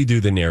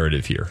redo the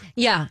narrative here.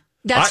 Yeah,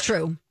 that's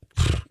true.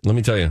 Let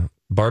me tell you,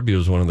 Barbie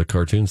was one of the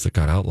cartoons that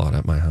got outlawed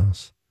at my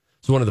house.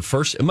 It was one of the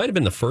first, it might have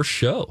been the first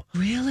show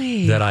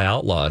that I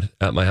outlawed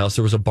at my house.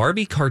 There was a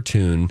Barbie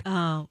cartoon.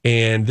 Oh.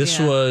 And this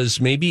was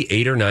maybe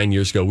 8 or 9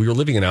 years ago. We were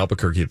living in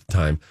Albuquerque at the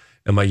time.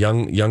 And my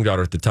young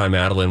daughter at the time,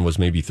 Adeline, was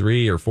maybe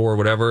 3 or 4 or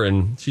whatever.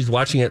 And she's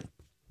watching it.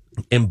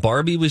 And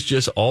Barbie was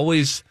just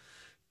always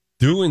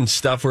doing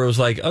stuff where it was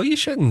like, oh, you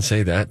shouldn't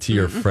say that to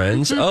your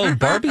friends. Oh,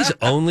 Barbie's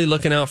only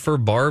looking out for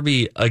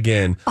Barbie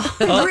again.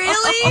 Oh,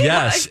 really?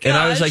 Yes. And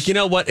I was like, you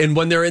know what? And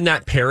when they're in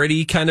that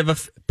parody kind of a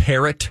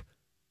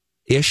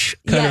parrot-ish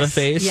kind of a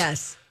phase.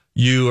 Yes.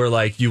 You are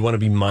like, you want to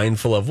be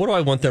mindful of what do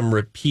I want them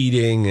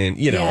repeating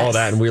and, all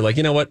that. And we're like,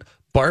 you know what?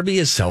 Barbie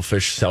is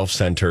selfish,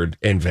 self-centered,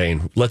 and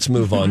vain. Let's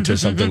move on to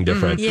something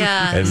different.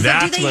 Yeah. And So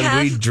that's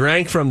when we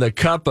drank from the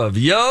cup of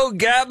Yo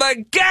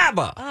Gabba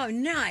Gabba. Oh,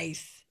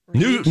 nice.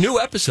 New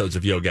episodes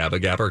of Yo Gabba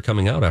Gabba are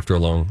coming out after a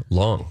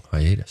long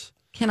hiatus.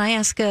 Can I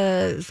ask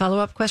a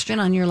follow-up question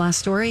on your last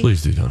story?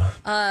 Please do, Donna.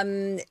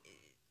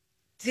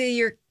 Do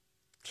your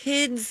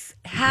kids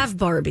have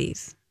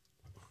Barbies?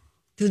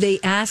 Do they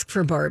ask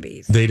for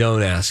Barbies? They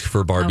don't ask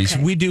for Barbies.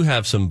 Okay. We do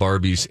have some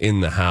Barbies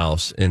in the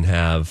house and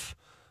have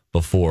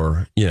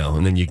before,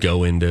 and then you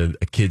go into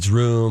a kid's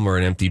room or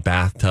an empty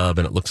bathtub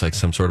and it looks like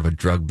some sort of a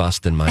drug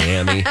bust in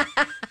Miami.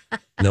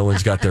 No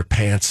one's got their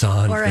pants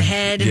on. Or a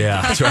head.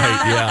 Yeah, that's right.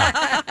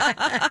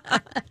 Yeah.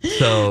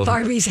 So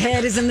Barbie's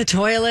head is in the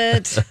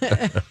toilet.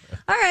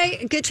 All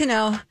right. Good to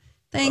know.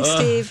 Thanks,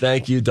 Steve.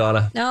 Thank you,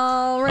 Donna.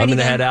 All right. I'm going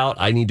to head out.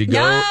 I need to go.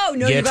 No,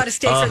 you got to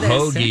stay for this.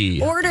 Hoagie.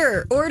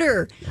 Order.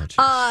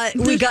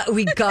 We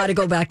got to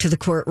go back to the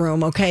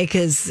courtroom, okay?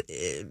 Because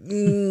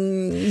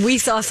we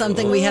saw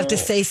something. We have to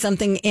say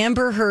something.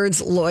 Amber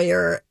Heard's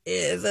lawyer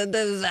is a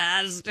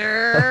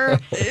disaster,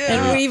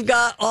 and we've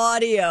got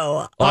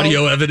audio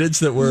Evidence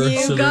that we're.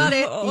 You got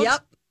it.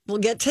 Yep. We'll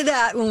get to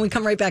that when we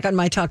come right back on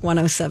My Talk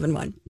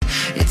 107.1.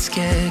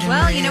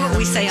 Well, you know what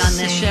we say on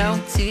this show?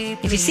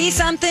 If you see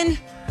something,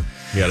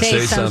 You gotta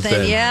say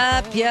something.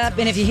 Yep.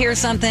 And if you hear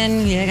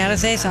something, you gotta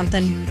say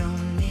something.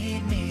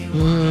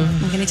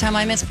 Like anytime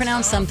I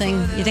mispronounce something,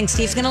 you think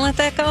Steve's gonna let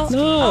that go?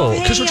 No,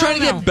 because we're trying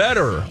to get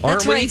better, aren't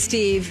That's we? right,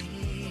 Steve.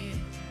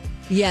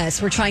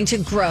 Yes, we're trying to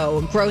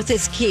grow. Growth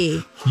is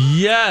key.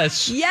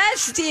 Yes.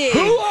 Yes, Steve. Who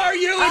are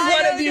you and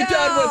what have you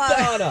done with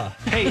Donna?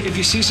 Hey, if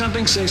you see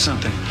something, say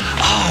something.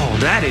 Oh,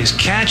 that is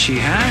catchy,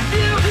 huh?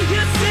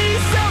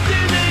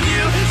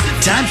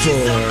 Time for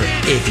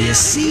If You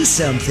See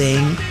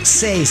Something,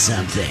 Say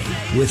Something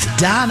with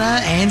Donna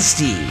and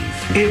Steve.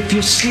 If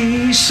you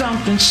see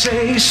something,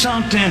 say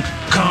something.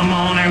 Come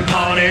on and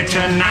party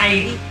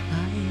tonight.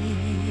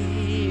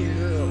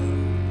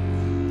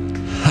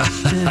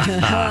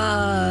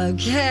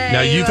 Okay.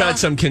 Now, you've had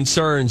some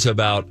concerns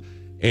about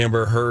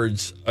Amber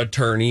Heard's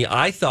attorney.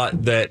 I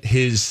thought that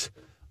his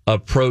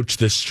approach,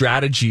 the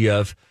strategy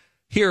of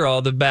here are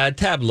all the bad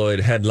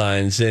tabloid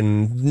headlines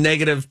and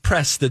negative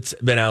press that's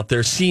been out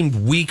there, seemed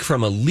weak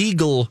from a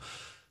legal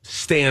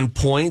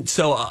standpoint.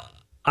 So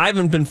I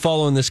haven't been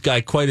following this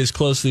guy quite as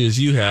closely as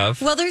you have.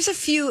 Well, there's a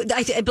few,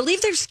 I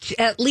believe there's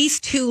at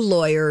least 2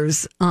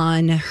 lawyers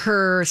on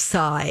her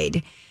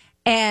side.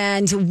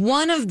 And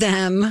one of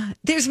them,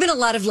 there's been a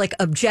lot of like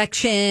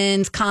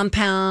objections,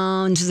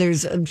 compounds,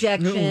 there's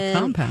objection,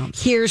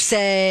 compounds.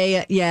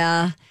 Hearsay.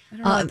 Yeah. I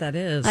don't know what that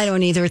is. I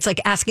don't either. It's like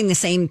asking the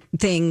same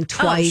thing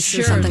twice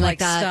or something like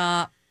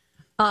that.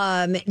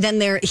 Stop. Then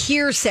their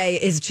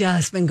hearsay has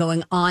just been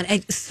going on.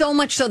 And so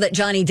much so that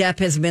Johnny Depp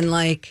has been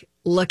like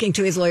looking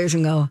to his lawyers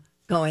and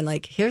going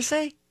like,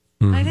 hearsay?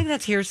 I think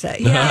that's hearsay.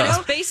 Yeah,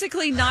 it's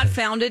basically not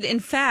founded in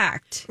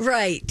fact.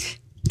 Right.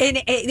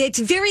 And it's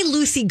very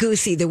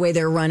loosey-goosey the way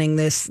they're running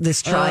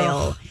this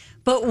trial.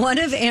 But one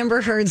of Amber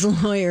Heard's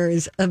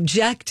lawyers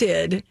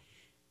objected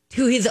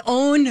to his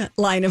own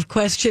line of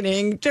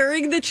questioning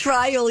during the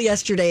trial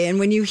yesterday. And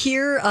when you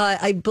hear,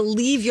 I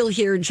believe you'll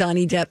hear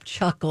Johnny Depp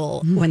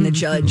chuckle when the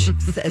judge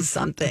says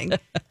something.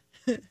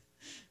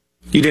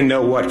 You didn't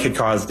know what could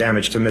cause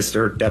damage to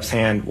Mr. Depp's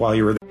hand while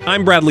you were there.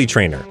 I'm Bradley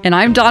Trainer. And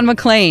I'm Don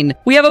McClain.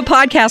 We have a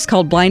podcast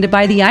called Blinded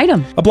by the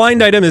Item. A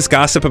blind item is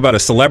gossip about a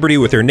celebrity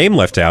with their name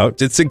left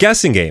out. It's a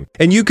guessing game,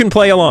 and you can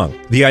play along.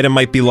 The item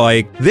might be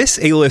like, this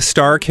A-list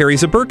star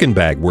carries a Birkin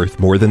bag worth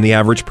more than the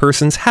average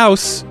person's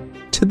house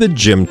to the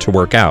gym to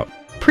work out.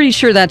 Pretty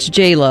sure that's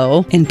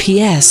J-Lo. And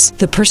P.S.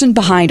 the person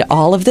behind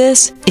all of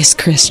this is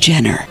Kris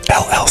Jenner,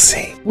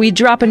 LLC. We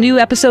drop a new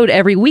episode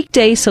every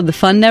weekday so the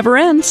fun never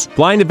ends.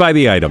 Blinded by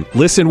the Item.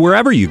 Listen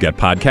wherever you get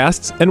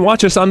podcasts and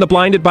watch us on the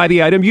Blinded by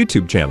the Item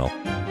YouTube channel.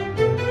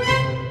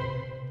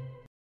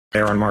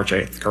 There on March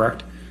 8th,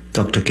 correct?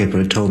 Dr.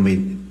 Kipper told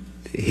me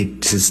he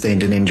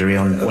sustained an injury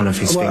on one of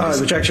his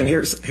fingers. Objection,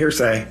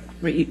 hearsay.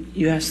 Wait,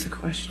 you asked the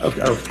question.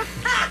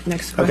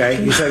 Next question.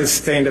 Okay, you said he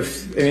sustained an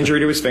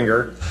injury to his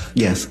finger.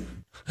 Yes.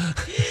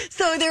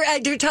 So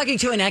they're talking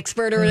to an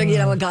expert or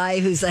a guy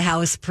who's a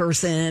house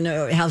person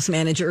or house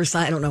manager. So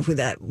I don't know who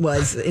that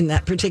was in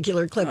that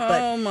particular clip. But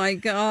Oh my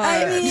God.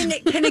 I mean,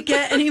 can it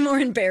get any more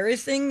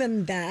embarrassing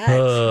than that?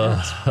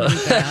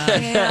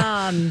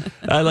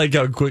 I like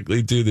how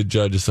quickly, too, the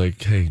judge is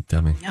like, hey,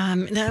 dummy.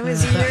 That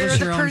was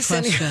your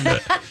person.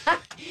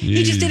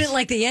 He just didn't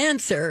like the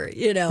answer,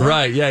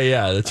 Right,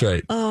 yeah, that's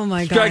right. Oh,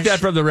 my gosh. Strike that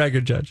from the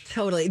record, Judge.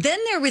 Totally. Then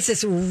there was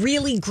this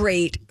really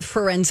great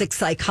forensic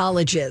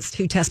psychologist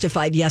who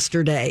testified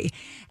yesterday.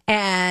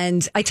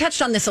 And I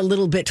touched on this a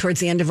little bit towards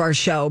the end of our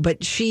show,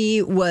 but she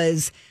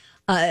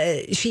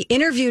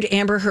interviewed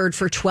Amber Heard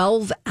for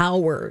 12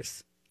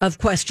 hours of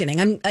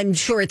questioning. I'm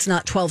sure it's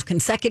not 12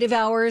 consecutive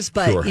hours,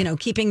 but, sure.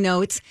 Keeping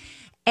notes.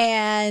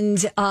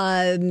 And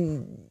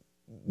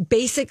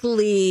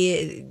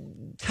basically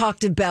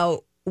talked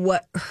about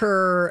what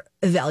her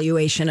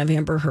evaluation of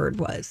Amber Heard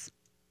was.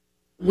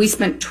 We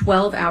spent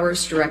 12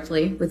 hours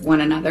directly with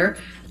one another.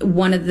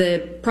 One of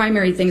the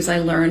primary things I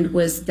learned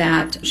was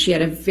that she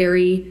had a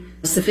very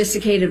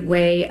sophisticated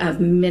way of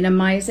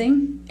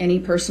minimizing any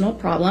personal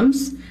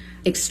problems,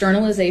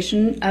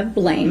 externalization of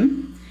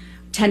blame,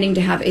 tending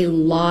to have a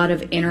lot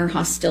of inner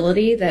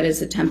hostility that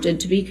is attempted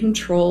to be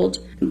controlled.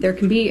 There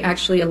can be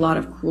actually a lot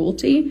of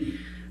cruelty.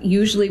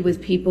 Usually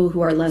with people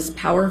who are less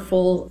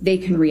powerful, they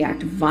can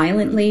react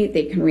violently,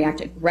 they can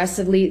react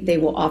aggressively, they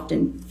will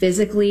often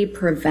physically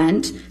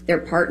prevent their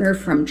partner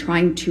from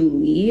trying to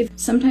leave.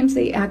 Sometimes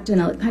they act in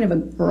a kind of a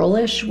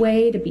girlish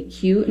way to be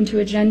cute and to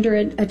engender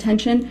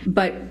attention,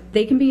 but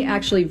they can be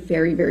actually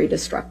very, very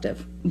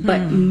destructive.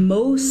 But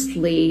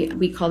mostly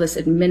we call this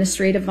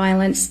administrative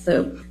violence.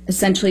 So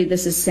essentially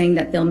this is saying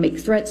that they'll make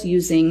threats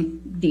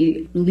using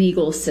the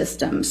legal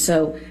system.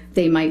 So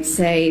they might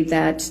say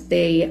that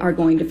they are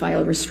going to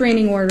file a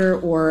restraining order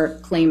or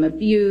claim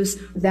abuse.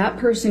 That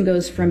person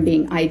goes from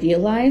being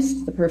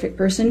idealized, the perfect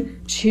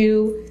person,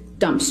 to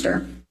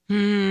dumpster.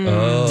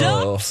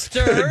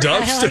 Dumpster. Dumpster.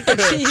 I like the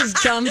cheese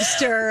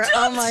dumpster.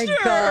 Oh my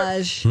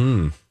gosh.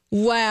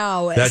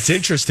 Wow. That's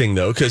interesting,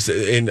 though, because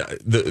in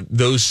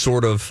those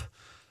sort of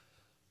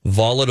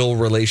volatile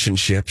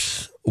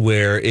relationships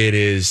where it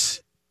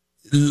is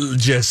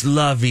just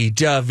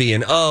lovey-dovey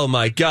and oh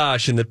my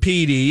gosh and the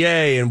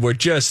PDA and we're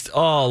just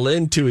all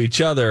into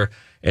each other.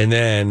 And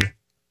then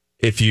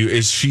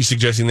is she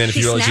suggesting then if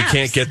you realize you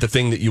can't get the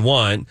thing that you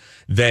want,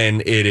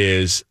 then it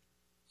is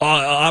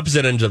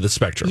opposite ends of the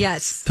spectrum.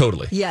 Yes.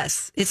 Totally.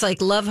 Yes. It's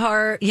like love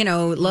hard,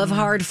 love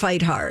hard,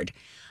 fight hard.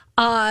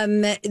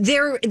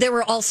 There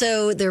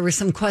was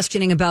some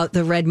questioning about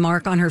the red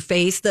mark on her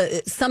face.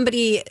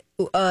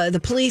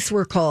 The police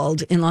were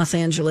called in Los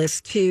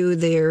Angeles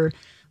to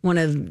one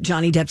of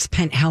Johnny Depp's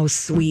penthouse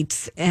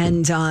suites,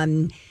 and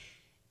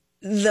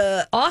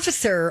the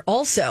officer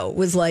also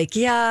was like,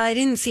 "Yeah, I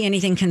didn't see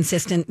anything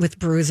consistent with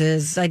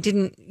bruises. I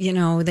didn't,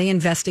 they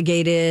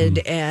investigated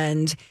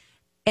and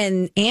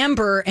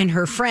Amber and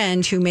her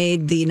friend who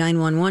made the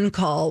 911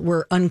 call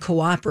were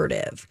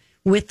uncooperative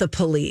with the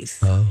police."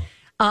 Oh.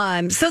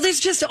 So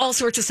there's just all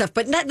sorts of stuff.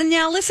 But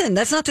now listen,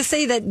 that's not to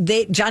say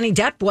that Johnny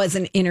Depp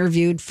wasn't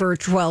interviewed for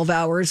 12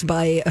 hours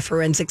by a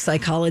forensic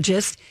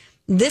psychologist.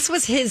 This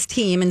was his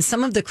team, and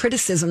some of the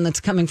criticism that's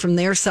coming from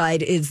their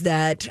side is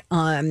that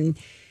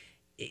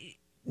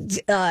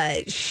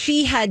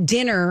she had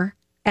dinner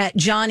at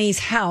Johnny's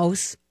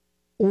house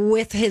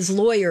with his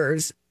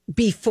lawyers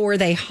before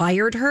they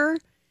hired her,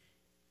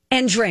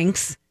 and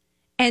drinks.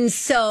 And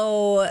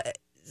so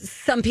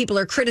some people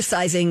are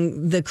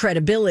criticizing the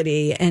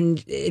credibility,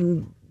 and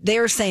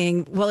they're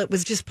saying, well, it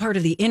was just part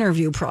of the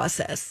interview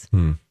process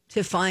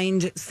to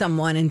find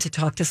someone and to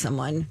talk to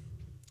someone.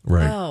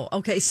 Right. Oh,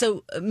 okay.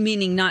 So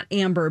meaning not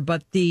Amber,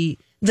 but the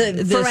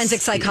forensic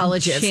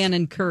psychologist.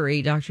 Shannon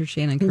Curry, Dr.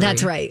 Shannon Curry.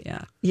 That's right.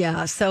 Yeah.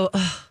 Yeah. So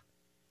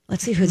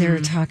let's see who they're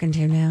talking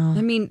to now.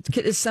 I mean,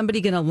 is somebody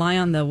going to lie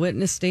on the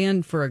witness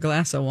stand for a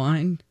glass of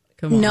wine?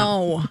 Come on.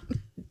 No.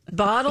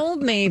 Bottle,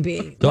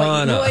 maybe.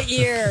 Donna. What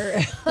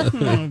year?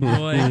 Oh,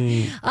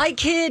 boy. I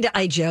kid,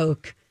 I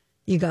joke.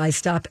 You guys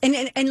stop.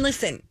 And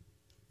listen,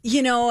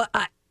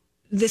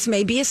 this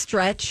may be a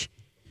stretch,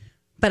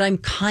 but I'm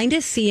kind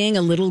of seeing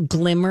a little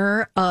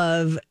glimmer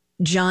of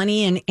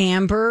Johnny and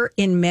Amber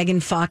in Megan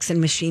Fox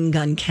and Machine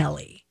Gun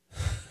Kelly.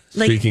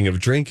 Speaking of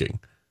drinking.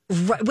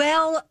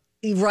 Right.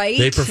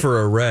 They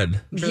prefer a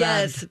red.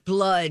 Yes,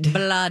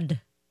 blood.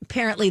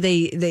 Apparently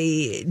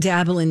they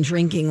dabble in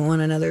drinking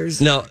one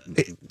another's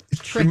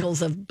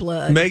trickles of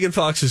blood. Megan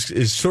Fox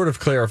is sort of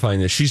clarifying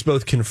this. She's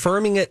both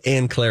confirming it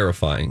and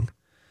clarifying,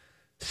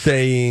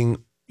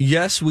 saying,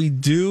 yes, we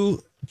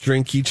do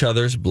drink each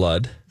other's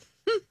blood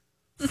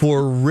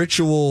for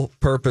ritual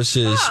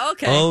purposes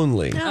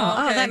only. Okay.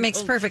 That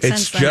makes perfect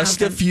sense. It's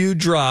just a few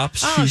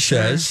drops, she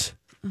says.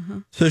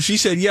 Uh-huh. So she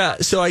said, yeah,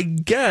 so I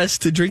guess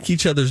to drink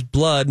each other's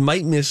blood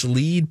might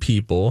mislead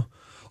people,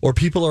 or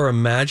people are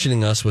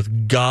imagining us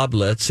with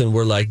goblets and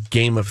we're like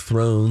Game of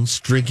Thrones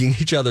drinking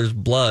each other's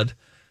blood.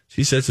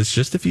 She says it's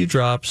just a few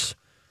drops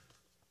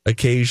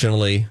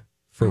occasionally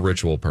for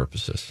ritual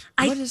purposes.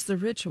 What is the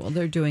ritual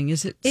they're doing?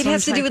 Is it? It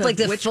has to do with like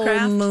the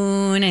witchcraft? full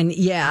moon and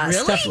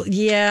stuff.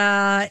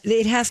 Yeah,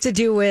 it has to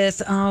do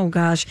with. Oh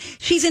gosh,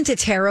 she's into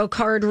tarot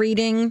card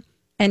reading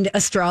and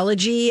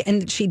astrology,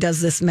 and she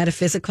does this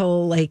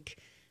metaphysical like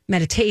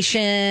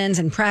meditations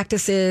and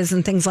practices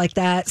and things like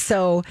that.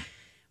 So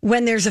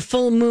when there's a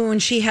full moon,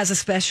 she has a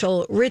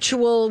special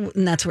ritual,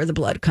 and that's where the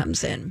blood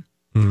comes in.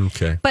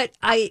 Okay. But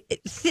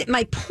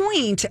my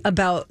point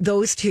about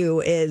those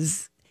two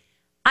is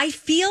I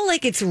feel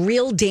like it's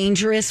real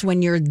dangerous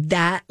when you're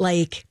that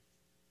like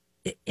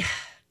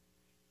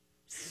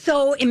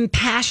so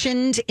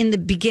impassioned in the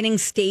beginning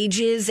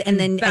stages and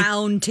then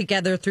bound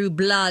together through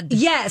blood.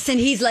 Yes. And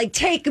he's like,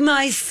 take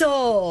my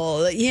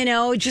soul,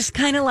 just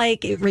kind of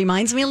like, it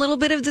reminds me a little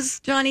bit of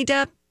this Johnny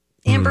Depp,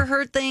 Amber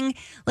Heard thing.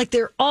 Like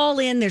they're all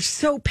in, they're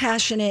so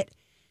passionate,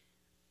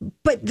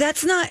 but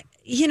that's not,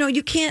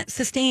 you can't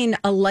sustain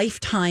a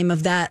lifetime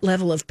of that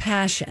level of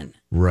passion.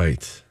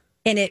 Right.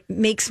 And it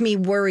makes me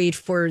worried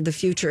for the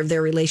future of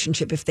their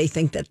relationship if they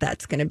think that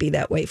that's going to be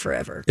that way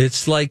forever.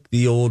 It's like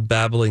the old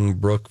babbling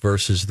brook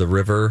versus the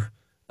river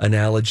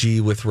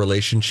analogy with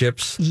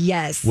relationships.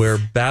 Yes. Where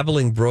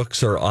babbling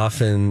brooks are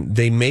often,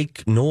 they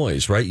make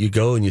noise, right? You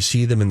go and you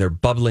see them and they're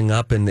bubbling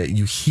up and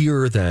you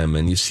hear them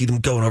and you see them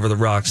going over the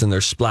rocks and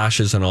there's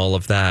splashes and all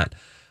of that.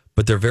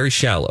 But they're very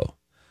shallow.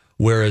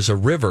 Whereas a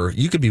river,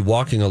 you could be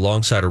walking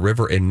alongside a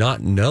river and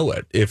not know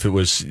it if there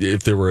was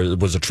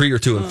a tree or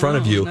two in front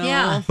of you. No.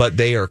 Yeah. But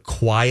they are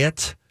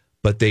quiet,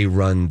 but they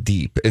run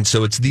deep. And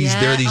so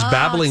there are these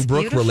babbling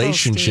brook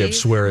relationships,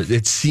 Steve, where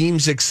it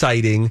seems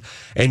exciting,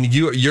 and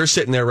you're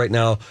sitting there right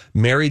now,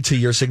 married to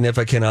your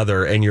significant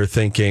other, and you're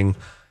thinking,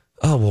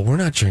 oh, well, we're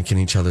not drinking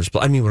each other's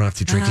blood. I mean, we don't have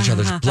to drink each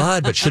other's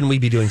blood, but shouldn't we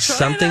be doing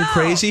something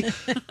crazy?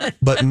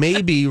 But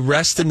maybe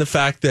rest in the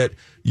fact that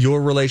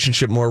your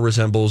relationship more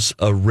resembles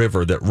a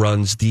river that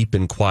runs deep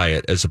and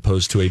quiet as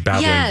opposed to a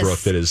babbling brook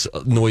that is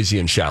noisy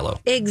and shallow.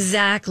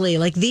 Exactly.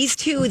 Like these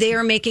two, they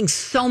are making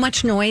so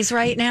much noise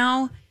right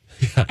now.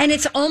 Yeah. And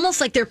it's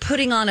almost like they're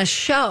putting on a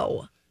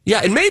show.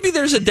 Yeah, and maybe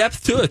there's a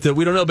depth to it that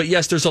we don't know. But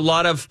yes, there's a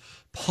lot of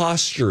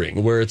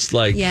posturing where it's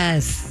like...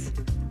 Yes.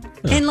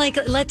 And like,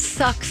 let's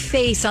suck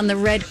face on the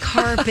red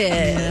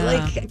carpet.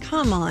 Like,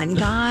 come on,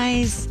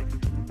 guys.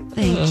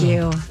 Thank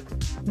you.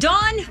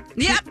 Dawn,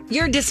 yep,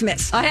 you're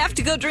dismissed. I have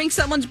to go drink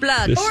someone's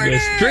blood.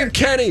 Dismissed. Drink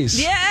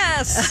Kenny's.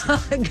 Yes.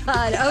 Oh,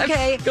 God.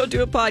 Okay. Go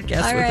do a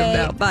podcast All with right. them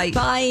now. Bye.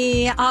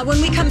 Bye. When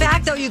we come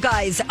back, though, you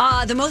guys,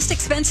 the most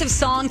expensive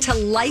song to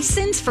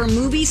license for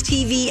movies,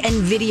 TV, and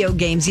video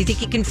games. You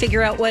think you can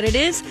figure out what it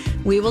is?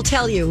 We will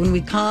tell you when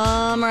we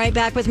come right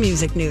back with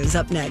music news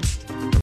up next.